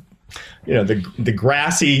the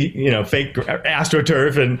grassy, fake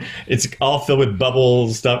AstroTurf, and it's all filled with bubble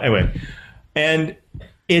stuff. Anyway, and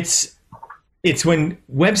it's when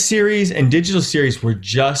web series and digital series were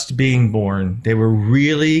just being born. They were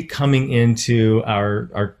really coming into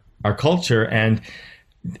our culture, and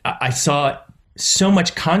I saw so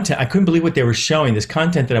much content. I couldn't believe what they were showing. This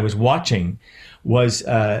content that I was watching was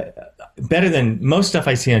better than most stuff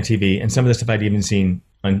I see on TV, and some of the stuff I'd even seen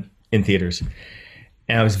in theaters.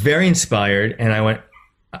 And I was very inspired, and I went,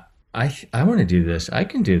 I want to do this. I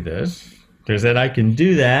can do this. There's that I can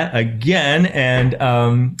do that again. And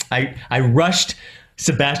I rushed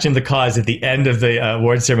Sebastian Lacaze at the end of the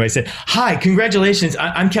award ceremony. I said, hi, congratulations.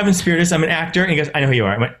 I'm Kevin Spirtus. I'm an actor. And he goes, I know who you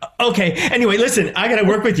are. I went, okay. Anyway, listen, I got to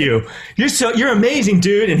work with you. You're amazing,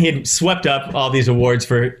 dude. And he had swept up all these awards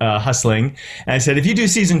for Hustling. And I said, if you do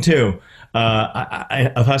season 2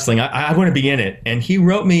 of Hustling, I want to be in it. And he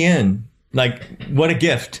wrote me in. Like, what a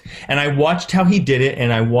gift. And I watched how he did it,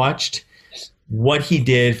 and I watched what he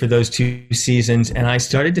did for those 2 seasons, and I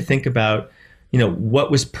started to think about, what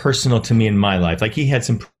was personal to me in my life. Like, he had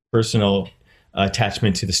some personal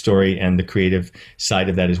attachment to the story and the creative side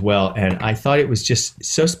of that as well. And I thought it was just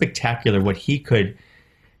so spectacular what he could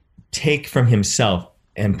take from himself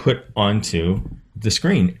and put onto the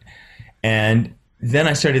screen. And then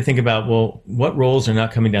I started to think about, well, what roles are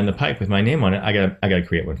not coming down the pipe with my name on it? I got to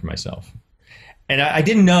create one for myself. And I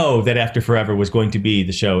didn't know that After Forever was going to be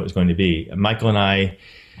the show it was going to be. Michael and I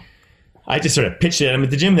just sort of pitched it at him at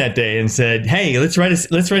the gym that day and said, hey, let's write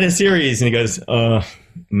a series. And he goes, I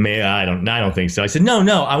don't think so. I said, no,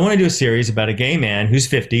 I want to do a series about a gay man who's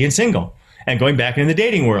 50 and single and going back into the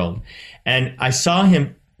dating world. And I saw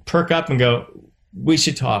him perk up and go, we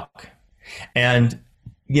should talk. And,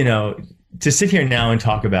 to sit here now and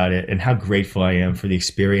talk about it and how grateful I am for the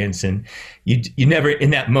experience. And you never in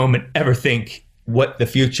that moment ever think what the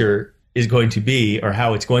future is going to be or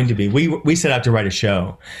how it's going to be. We set out to write a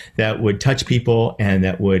show that would touch people and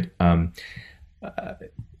that would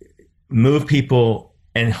move people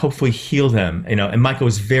and hopefully heal them. And Michael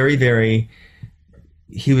was very, very,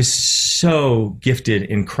 he was so gifted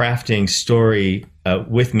in crafting story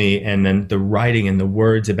with me, and then the writing and the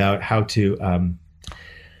words about how to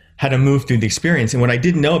move through the experience. And what I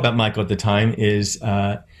didn't know about Michael at the time is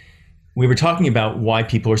we were talking about why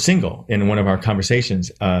people are single in one of our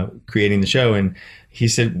conversations, creating the show. And he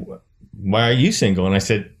said, why are you single? And I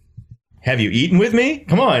said, have you eaten with me?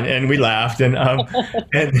 Come on. And we laughed. And and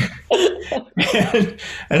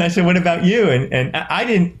I said, what about you? And I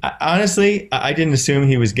didn't assume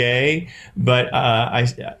he was gay, but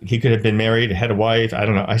he could have been married, had a wife. I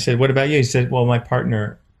don't know. I said, what about you? He said, well, my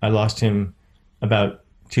partner, I lost him about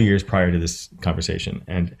 2 years prior to this conversation.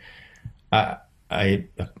 And I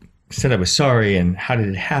said I was sorry, and how did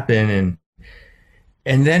it happen?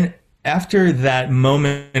 And then after that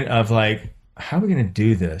moment of like, how are we going to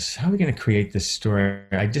do this? How are we going to create this story?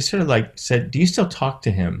 I just sort of like said, do you still talk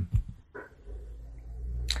to him?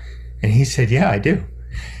 And he said, yeah, I do.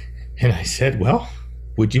 And I said, well,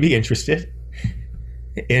 would you be interested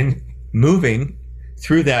in moving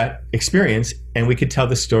through that experience? And we could tell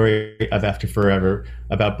the story of After Forever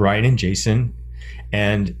about Brian and Jason,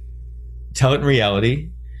 and tell it in reality,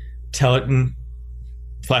 tell it in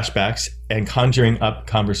flashbacks, and conjuring up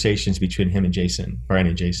conversations between him and Jason, Brian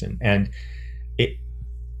and Jason. And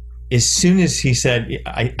as soon as he said,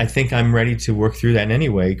 I think I'm ready to work through that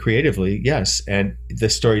anyway, creatively, yes. And the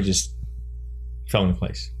story just fell into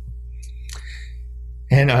place.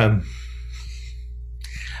 And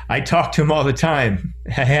I talk to him all the time.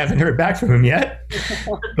 I haven't heard back from him yet,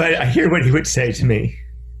 but I hear what he would say to me.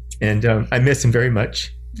 And I miss him very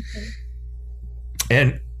much.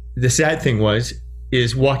 And the sad thing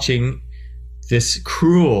is watching this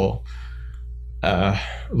cruel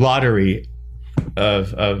lottery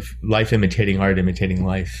of life imitating art, imitating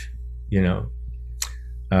life,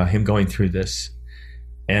 him going through this.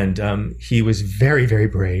 And he was very, very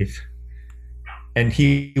brave. And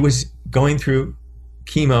he was going through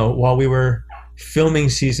chemo while we were filming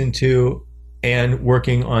season 2 and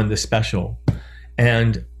working on the special.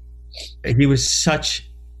 And he was just such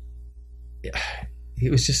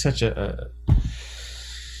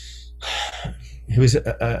he was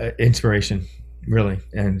an inspiration, really.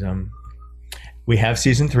 And we have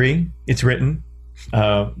season 3. It's written.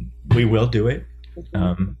 We will do it.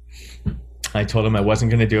 I told him I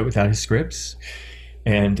wasn't going to do it without his scripts.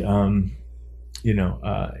 And,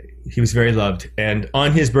 he was very loved. And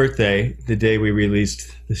on his birthday, the day we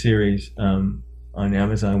released the series on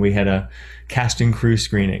Amazon, we had a cast and crew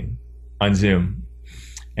screening on Zoom.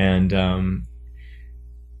 And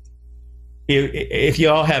if you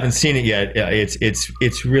all haven't seen it yet,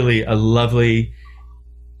 it's really a lovely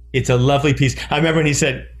piece. I remember when he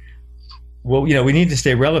said, well, we need to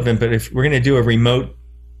stay relevant, but if we're going to do a remote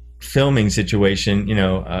filming situation,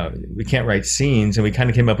 we can't write scenes. And we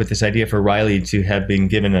kind of came up with this idea for Riley to have been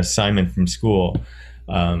given an assignment from school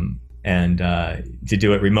and to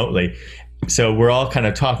do it remotely. So we're all kind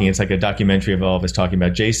of talking. It's like a documentary of all of us talking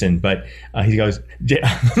about Jason. But he goes,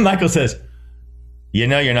 Michael says, you're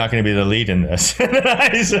not going to be the lead in this. And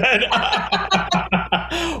I said,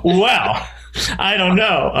 well, I don't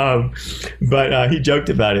know. But he joked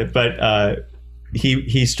about it. But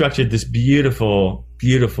he structured this beautiful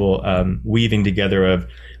weaving together of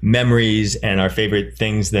memories and our favorite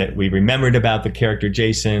things that we remembered about the character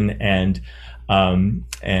Jason, and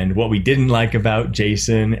what we didn't like about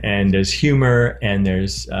Jason. And there's humor, and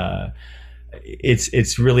there's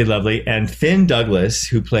it's really lovely. And Finn Douglas,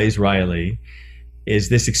 who plays Riley, is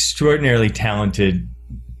this extraordinarily talented,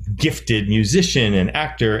 gifted musician and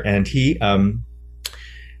actor. And he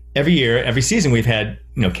every season we've had,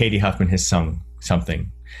 Katie Huffman has sung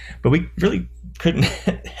something, but we really couldn't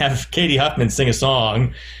have Katie Huffman sing a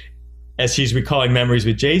song as she's recalling memories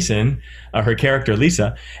with Jason, her character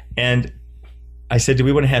Lisa. And I said, do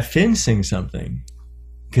we want to have Finn sing something?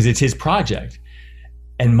 Because it's his project.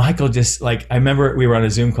 And Michael just I remember we were on a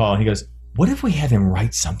Zoom call and he goes, what if we have him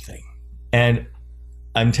write something? And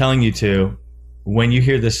I'm telling you to, when you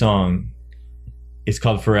hear the song, it's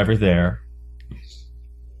called Forever There.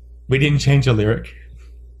 We didn't change a lyric.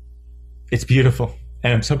 It's beautiful.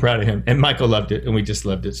 And I'm so proud of him. And Michael loved it, and we just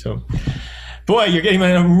loved it. So, boy, you're getting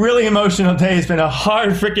a really emotional day. It's been a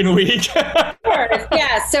hard freaking week.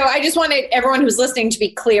 Yeah. So I just wanted everyone who's listening to be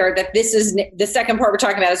clear that this is the second part we're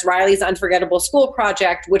talking about is Riley's Unforgettable School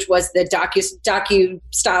Project, which was the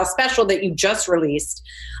docu-style special that you just released.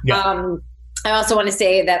 Yeah. I also want to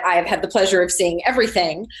say that I've had the pleasure of seeing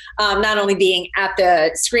everything, not only being at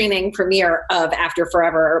the screening premiere of After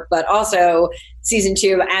Forever, but also season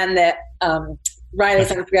 2 and the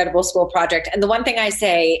Riley's Unforgettable School Project. And the one thing I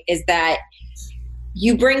say is that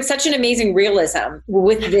you bring such an amazing realism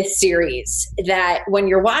with this series that when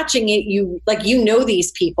you're watching it, you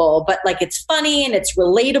these people, but it's funny and it's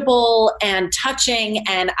relatable and touching.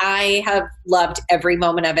 And I have loved every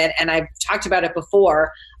moment of it. And I've talked about it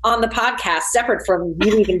before on the podcast, separate from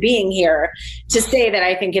you even being here, to say that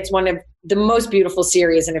I think it's one of the most beautiful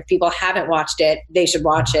series. And if people haven't watched it, they should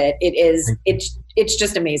watch it. It's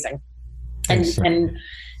just amazing. And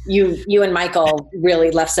you and Michael really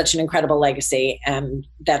left such an incredible legacy, and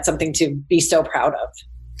that's something to be so proud of.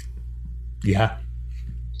 Yeah,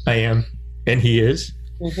 I am, and he is.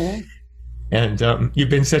 Mm-hmm. And you've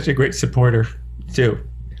been such a great supporter too.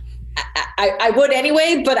 I would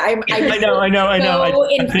anyway, but I know. So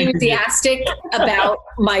enthusiastic about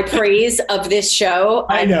my praise of this show.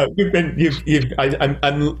 I know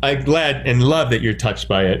I'm glad and love that you're touched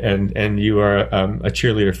by it, and you are a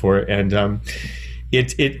cheerleader for it, and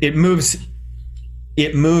it moves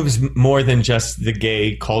more than just the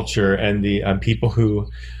gay culture and the people who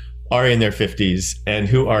are in their 50s and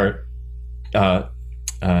who are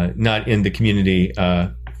not in the community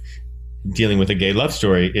dealing with a gay love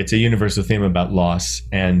story. It's a universal theme about loss,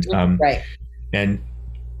 and right. And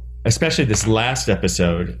especially this last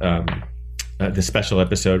episode, the special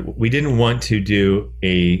episode, we didn't want to do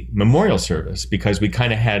a memorial service because we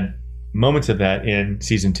kind of had moments of that in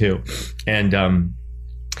season 2, and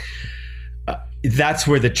that's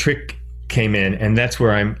where the trick came in, and that's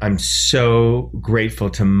where I'm so grateful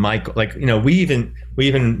to Michael. Like, we even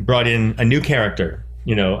brought in a new character,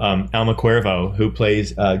 Alma Cuervo, who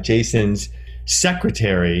plays Jason's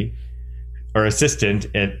secretary or assistant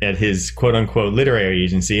at his quote unquote literary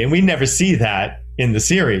agency, and we never see that in the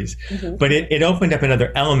series. Mm-hmm. But it opened up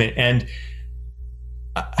another element, and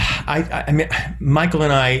I mean, Michael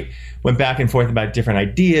and I went back and forth about different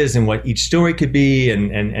ideas and what each story could be,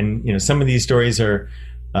 and some of these stories are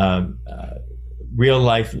real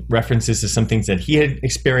life references to some things that he had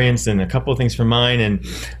experienced, and a couple of things from mine. And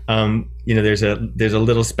there's a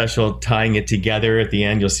little special tying it together at the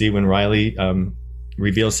end. You'll see when Riley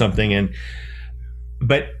reveals something,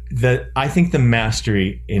 but I think the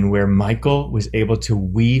mastery in where Michael was able to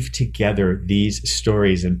weave together these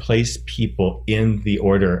stories and place people in the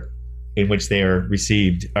order in which they are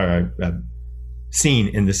received or seen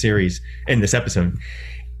in the series, in this episode,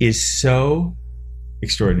 is so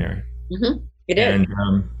extraordinary. Mm-hmm. It is.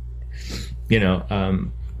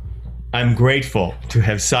 And, I'm grateful to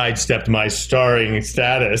have sidestepped my starring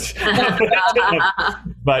status.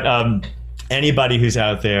 But anybody who's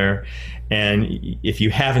out there, and if you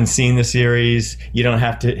haven't seen the series, you don't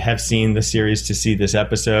have to have seen the series to see this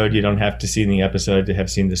episode. You don't have to see the episode to have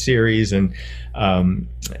seen the series. And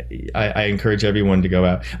I encourage everyone to go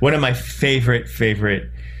out. One of my favorite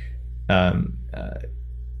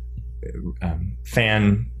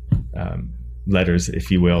fan letters,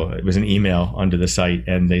 if you will, it was an email onto the site,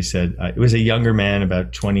 and they said it was a younger man,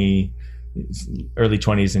 about 20, early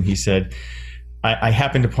 20s, and he said, I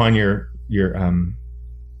happened upon your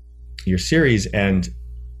series, and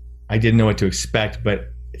I didn't know what to expect,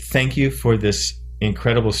 but thank you for this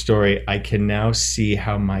incredible story. I can now see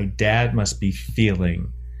how my dad must be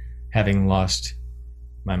feeling having lost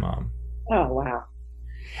my mom. Oh, wow.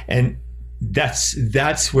 And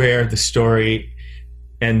that's where the story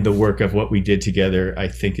and the work of what we did together, I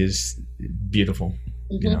think, is beautiful.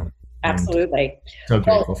 Mm-hmm. Absolutely. So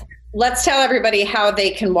grateful. Well, let's tell everybody how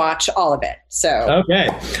they can watch all of it. So okay,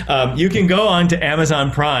 you can go on to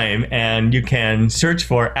Amazon Prime and you can search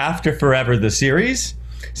for After Forever the series,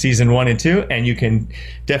 season 1 and 2, and you can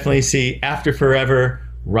definitely see After Forever,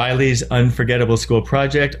 Riley's Unforgettable School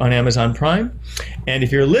Project on Amazon Prime. And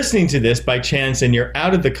if you're listening to this by chance and you're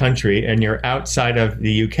out of the country and you're outside of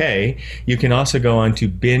the UK, you can also go on to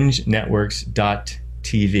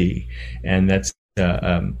bingenetworks.tv, and that's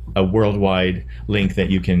a worldwide link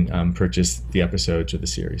that you can purchase the episodes or the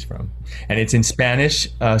series from. And it's in Spanish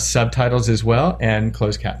subtitles as well, and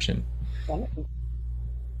closed caption.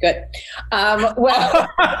 Good. Well,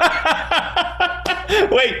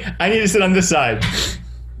 wait, I need to sit on this side.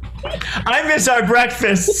 I miss our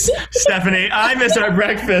breakfasts, Stephanie. I miss our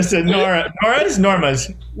breakfasts at Norma's. Norma's,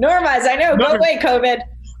 I know. Go away, COVID.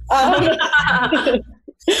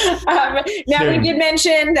 Now, we did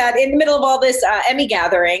mention that in the middle of all this Emmy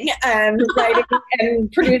gathering and writing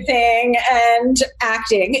and producing and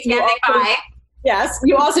acting, you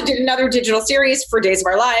also did another digital series for Days of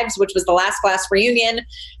Our Lives, which was the Last Class reunion.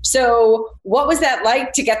 So what was that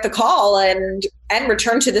like to get the call and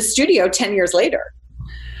return to the studio 10 years later?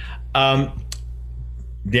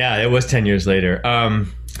 Yeah, it was 10 years later.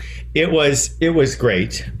 It was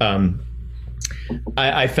great.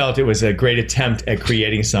 I felt it was a great attempt at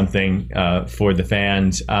creating something for the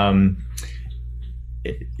fans. The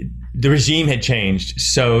regime had changed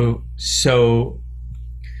so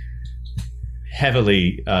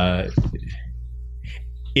heavily. I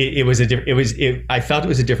felt it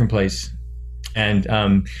was a different place, and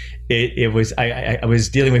I was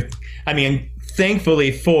dealing with. I mean,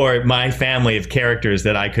 thankfully for my family of characters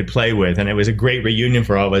that I could play with, and it was a great reunion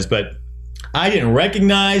for all of us. But I didn't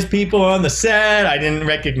recognize people on the set. I didn't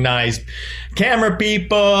recognize camera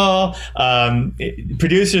people.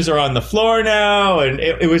 Producers are on the floor now. And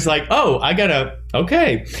it was like,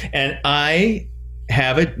 okay. And I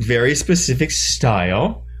have a very specific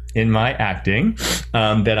style in my acting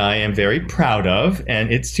that I am very proud of.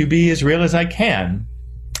 And it's to be as real as I can.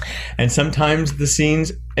 And sometimes the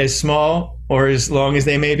scenes, as small or as long as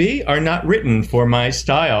they may be, are not written for my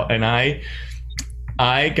style. And I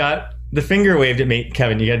got the finger waved at me.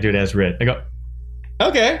 Kevin, you got to do it as writ. I go,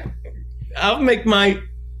 okay. I'll make my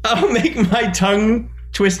tongue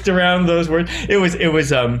twist around those words. It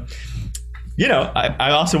was. I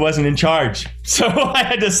also wasn't in charge, so I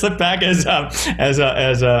had to slip back as a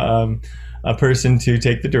person to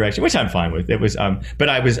take the direction, which I'm fine with. It was. But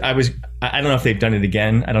I don't know if they've done it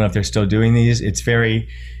again. I don't know if they're still doing these.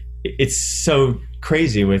 It's so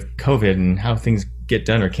crazy with COVID and how things get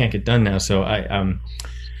done or can't get done now. So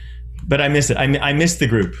but I miss it. I miss the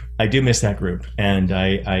group. I do miss that group, and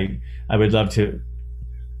I would love to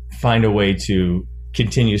find a way to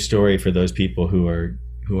continue story for those people who are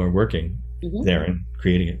working there and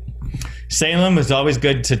creating it. Salem was always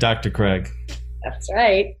good to Dr. Craig. That's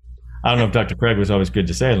right. I don't know if Dr. Craig was always good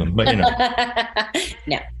to Salem, but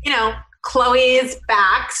No. Chloe's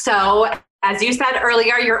back. So as you said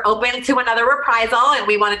earlier, you're open to another reprisal, and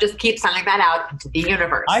we want to just keep sending that out into the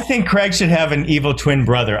universe. I think Craig should have an evil twin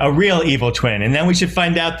brother, a real evil twin, and then we should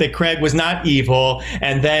find out that Craig was not evil,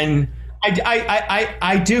 and then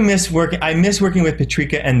I do miss working. I miss working with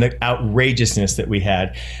Patrika and the outrageousness that we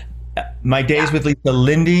had. My days with Lisa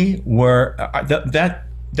Lindy were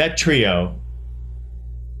that trio.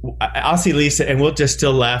 I'll see Lisa, and we'll just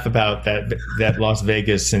still laugh about that Las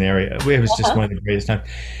Vegas scenario. It was just one of the greatest times,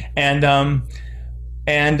 and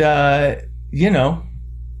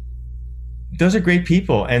those are great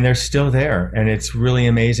people, and they're still there, and it's really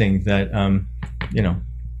amazing that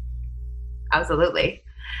Absolutely.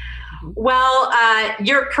 Well,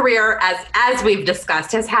 your career, as we've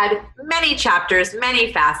discussed, has had many chapters,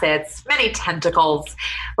 many facets, many tentacles.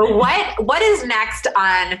 But what is next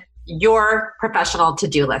on your professional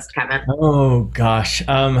to-do list, Kevin? Oh gosh.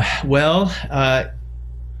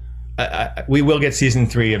 We will get season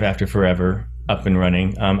 3 of After Forever up and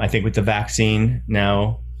running. I think with the vaccine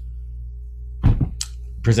now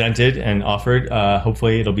presented and offered,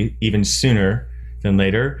 hopefully it'll be even sooner than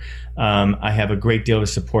later. I have a great deal of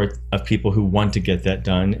support of people who want to get that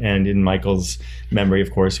done. And in Michael's memory,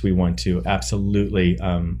 of course, we want to absolutely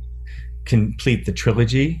complete the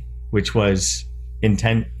trilogy, which was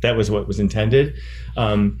that was what was intended.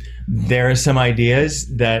 There are some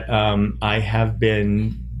ideas that I have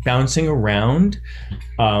been bouncing around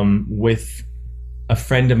with a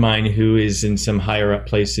friend of mine who is in some higher up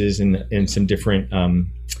places in some different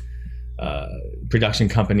production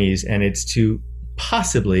companies, and it's to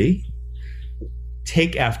possibly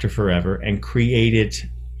take After Forever and create it,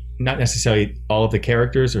 not necessarily all of the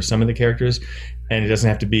characters or some of the characters, and it doesn't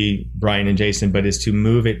have to be Brian and Jason, but is to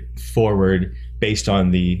move it forward based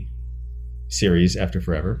on the series After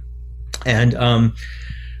Forever. And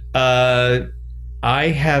I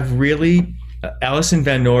have really, Alison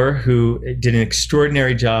Van Noor, who did an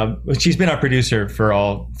extraordinary job. She's been our producer for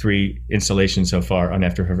all 3 installations so far on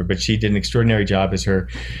After Forever, but she did an extraordinary job as her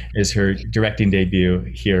directing debut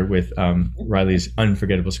here with Riley's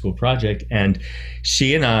Unforgettable School Project. And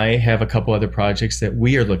she and I have a couple other projects that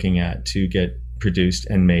we are looking at to get produced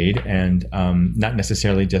and made, and not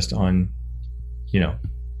necessarily just on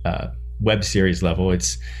web series level.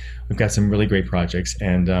 We've got some really great projects,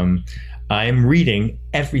 and I'm reading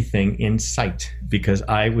everything in sight because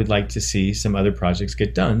I would like to see some other projects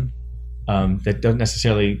get done that don't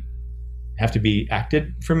necessarily have to be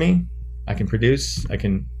acted for me. I can produce, I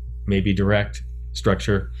can maybe direct,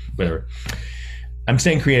 structure, whatever. I'm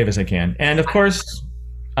staying creative as I can. And of course,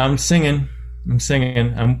 I'm singing.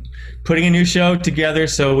 I'm putting a new show together,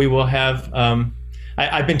 so we will have,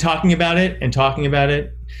 I've been talking about it,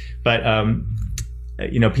 but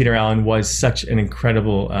Peter Allen was such an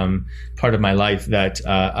incredible part of my life that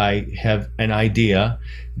I have an idea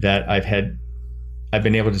that I've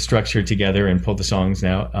been able to structure together and pull the songs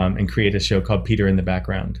now and create a show called Peter in the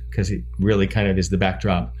Background, because it really kind of is the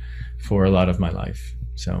backdrop for a lot of my life.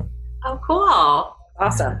 So. Oh, cool.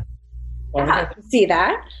 Awesome. Well, we hope to see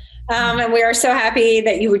that. And we are so happy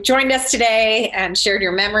that you joined us today and shared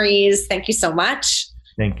your memories. Thank you so much.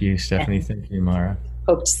 Thank you, Stephanie. Thank you, Mara.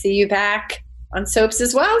 Hope to see you back on Soaps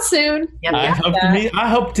as well soon. Yep. I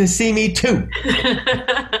hope to see me too.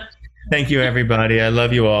 Thank you, everybody. I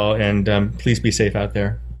love you all, and please be safe out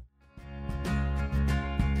there.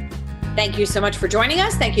 Thank you so much for joining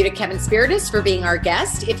us. Thank you to Kevin Spiritus for being our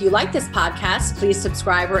guest. If you like this podcast, please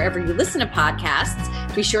subscribe wherever you listen to podcasts.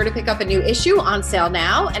 Be sure to pick up a new issue on sale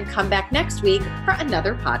now and come back next week for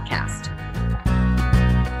another podcast.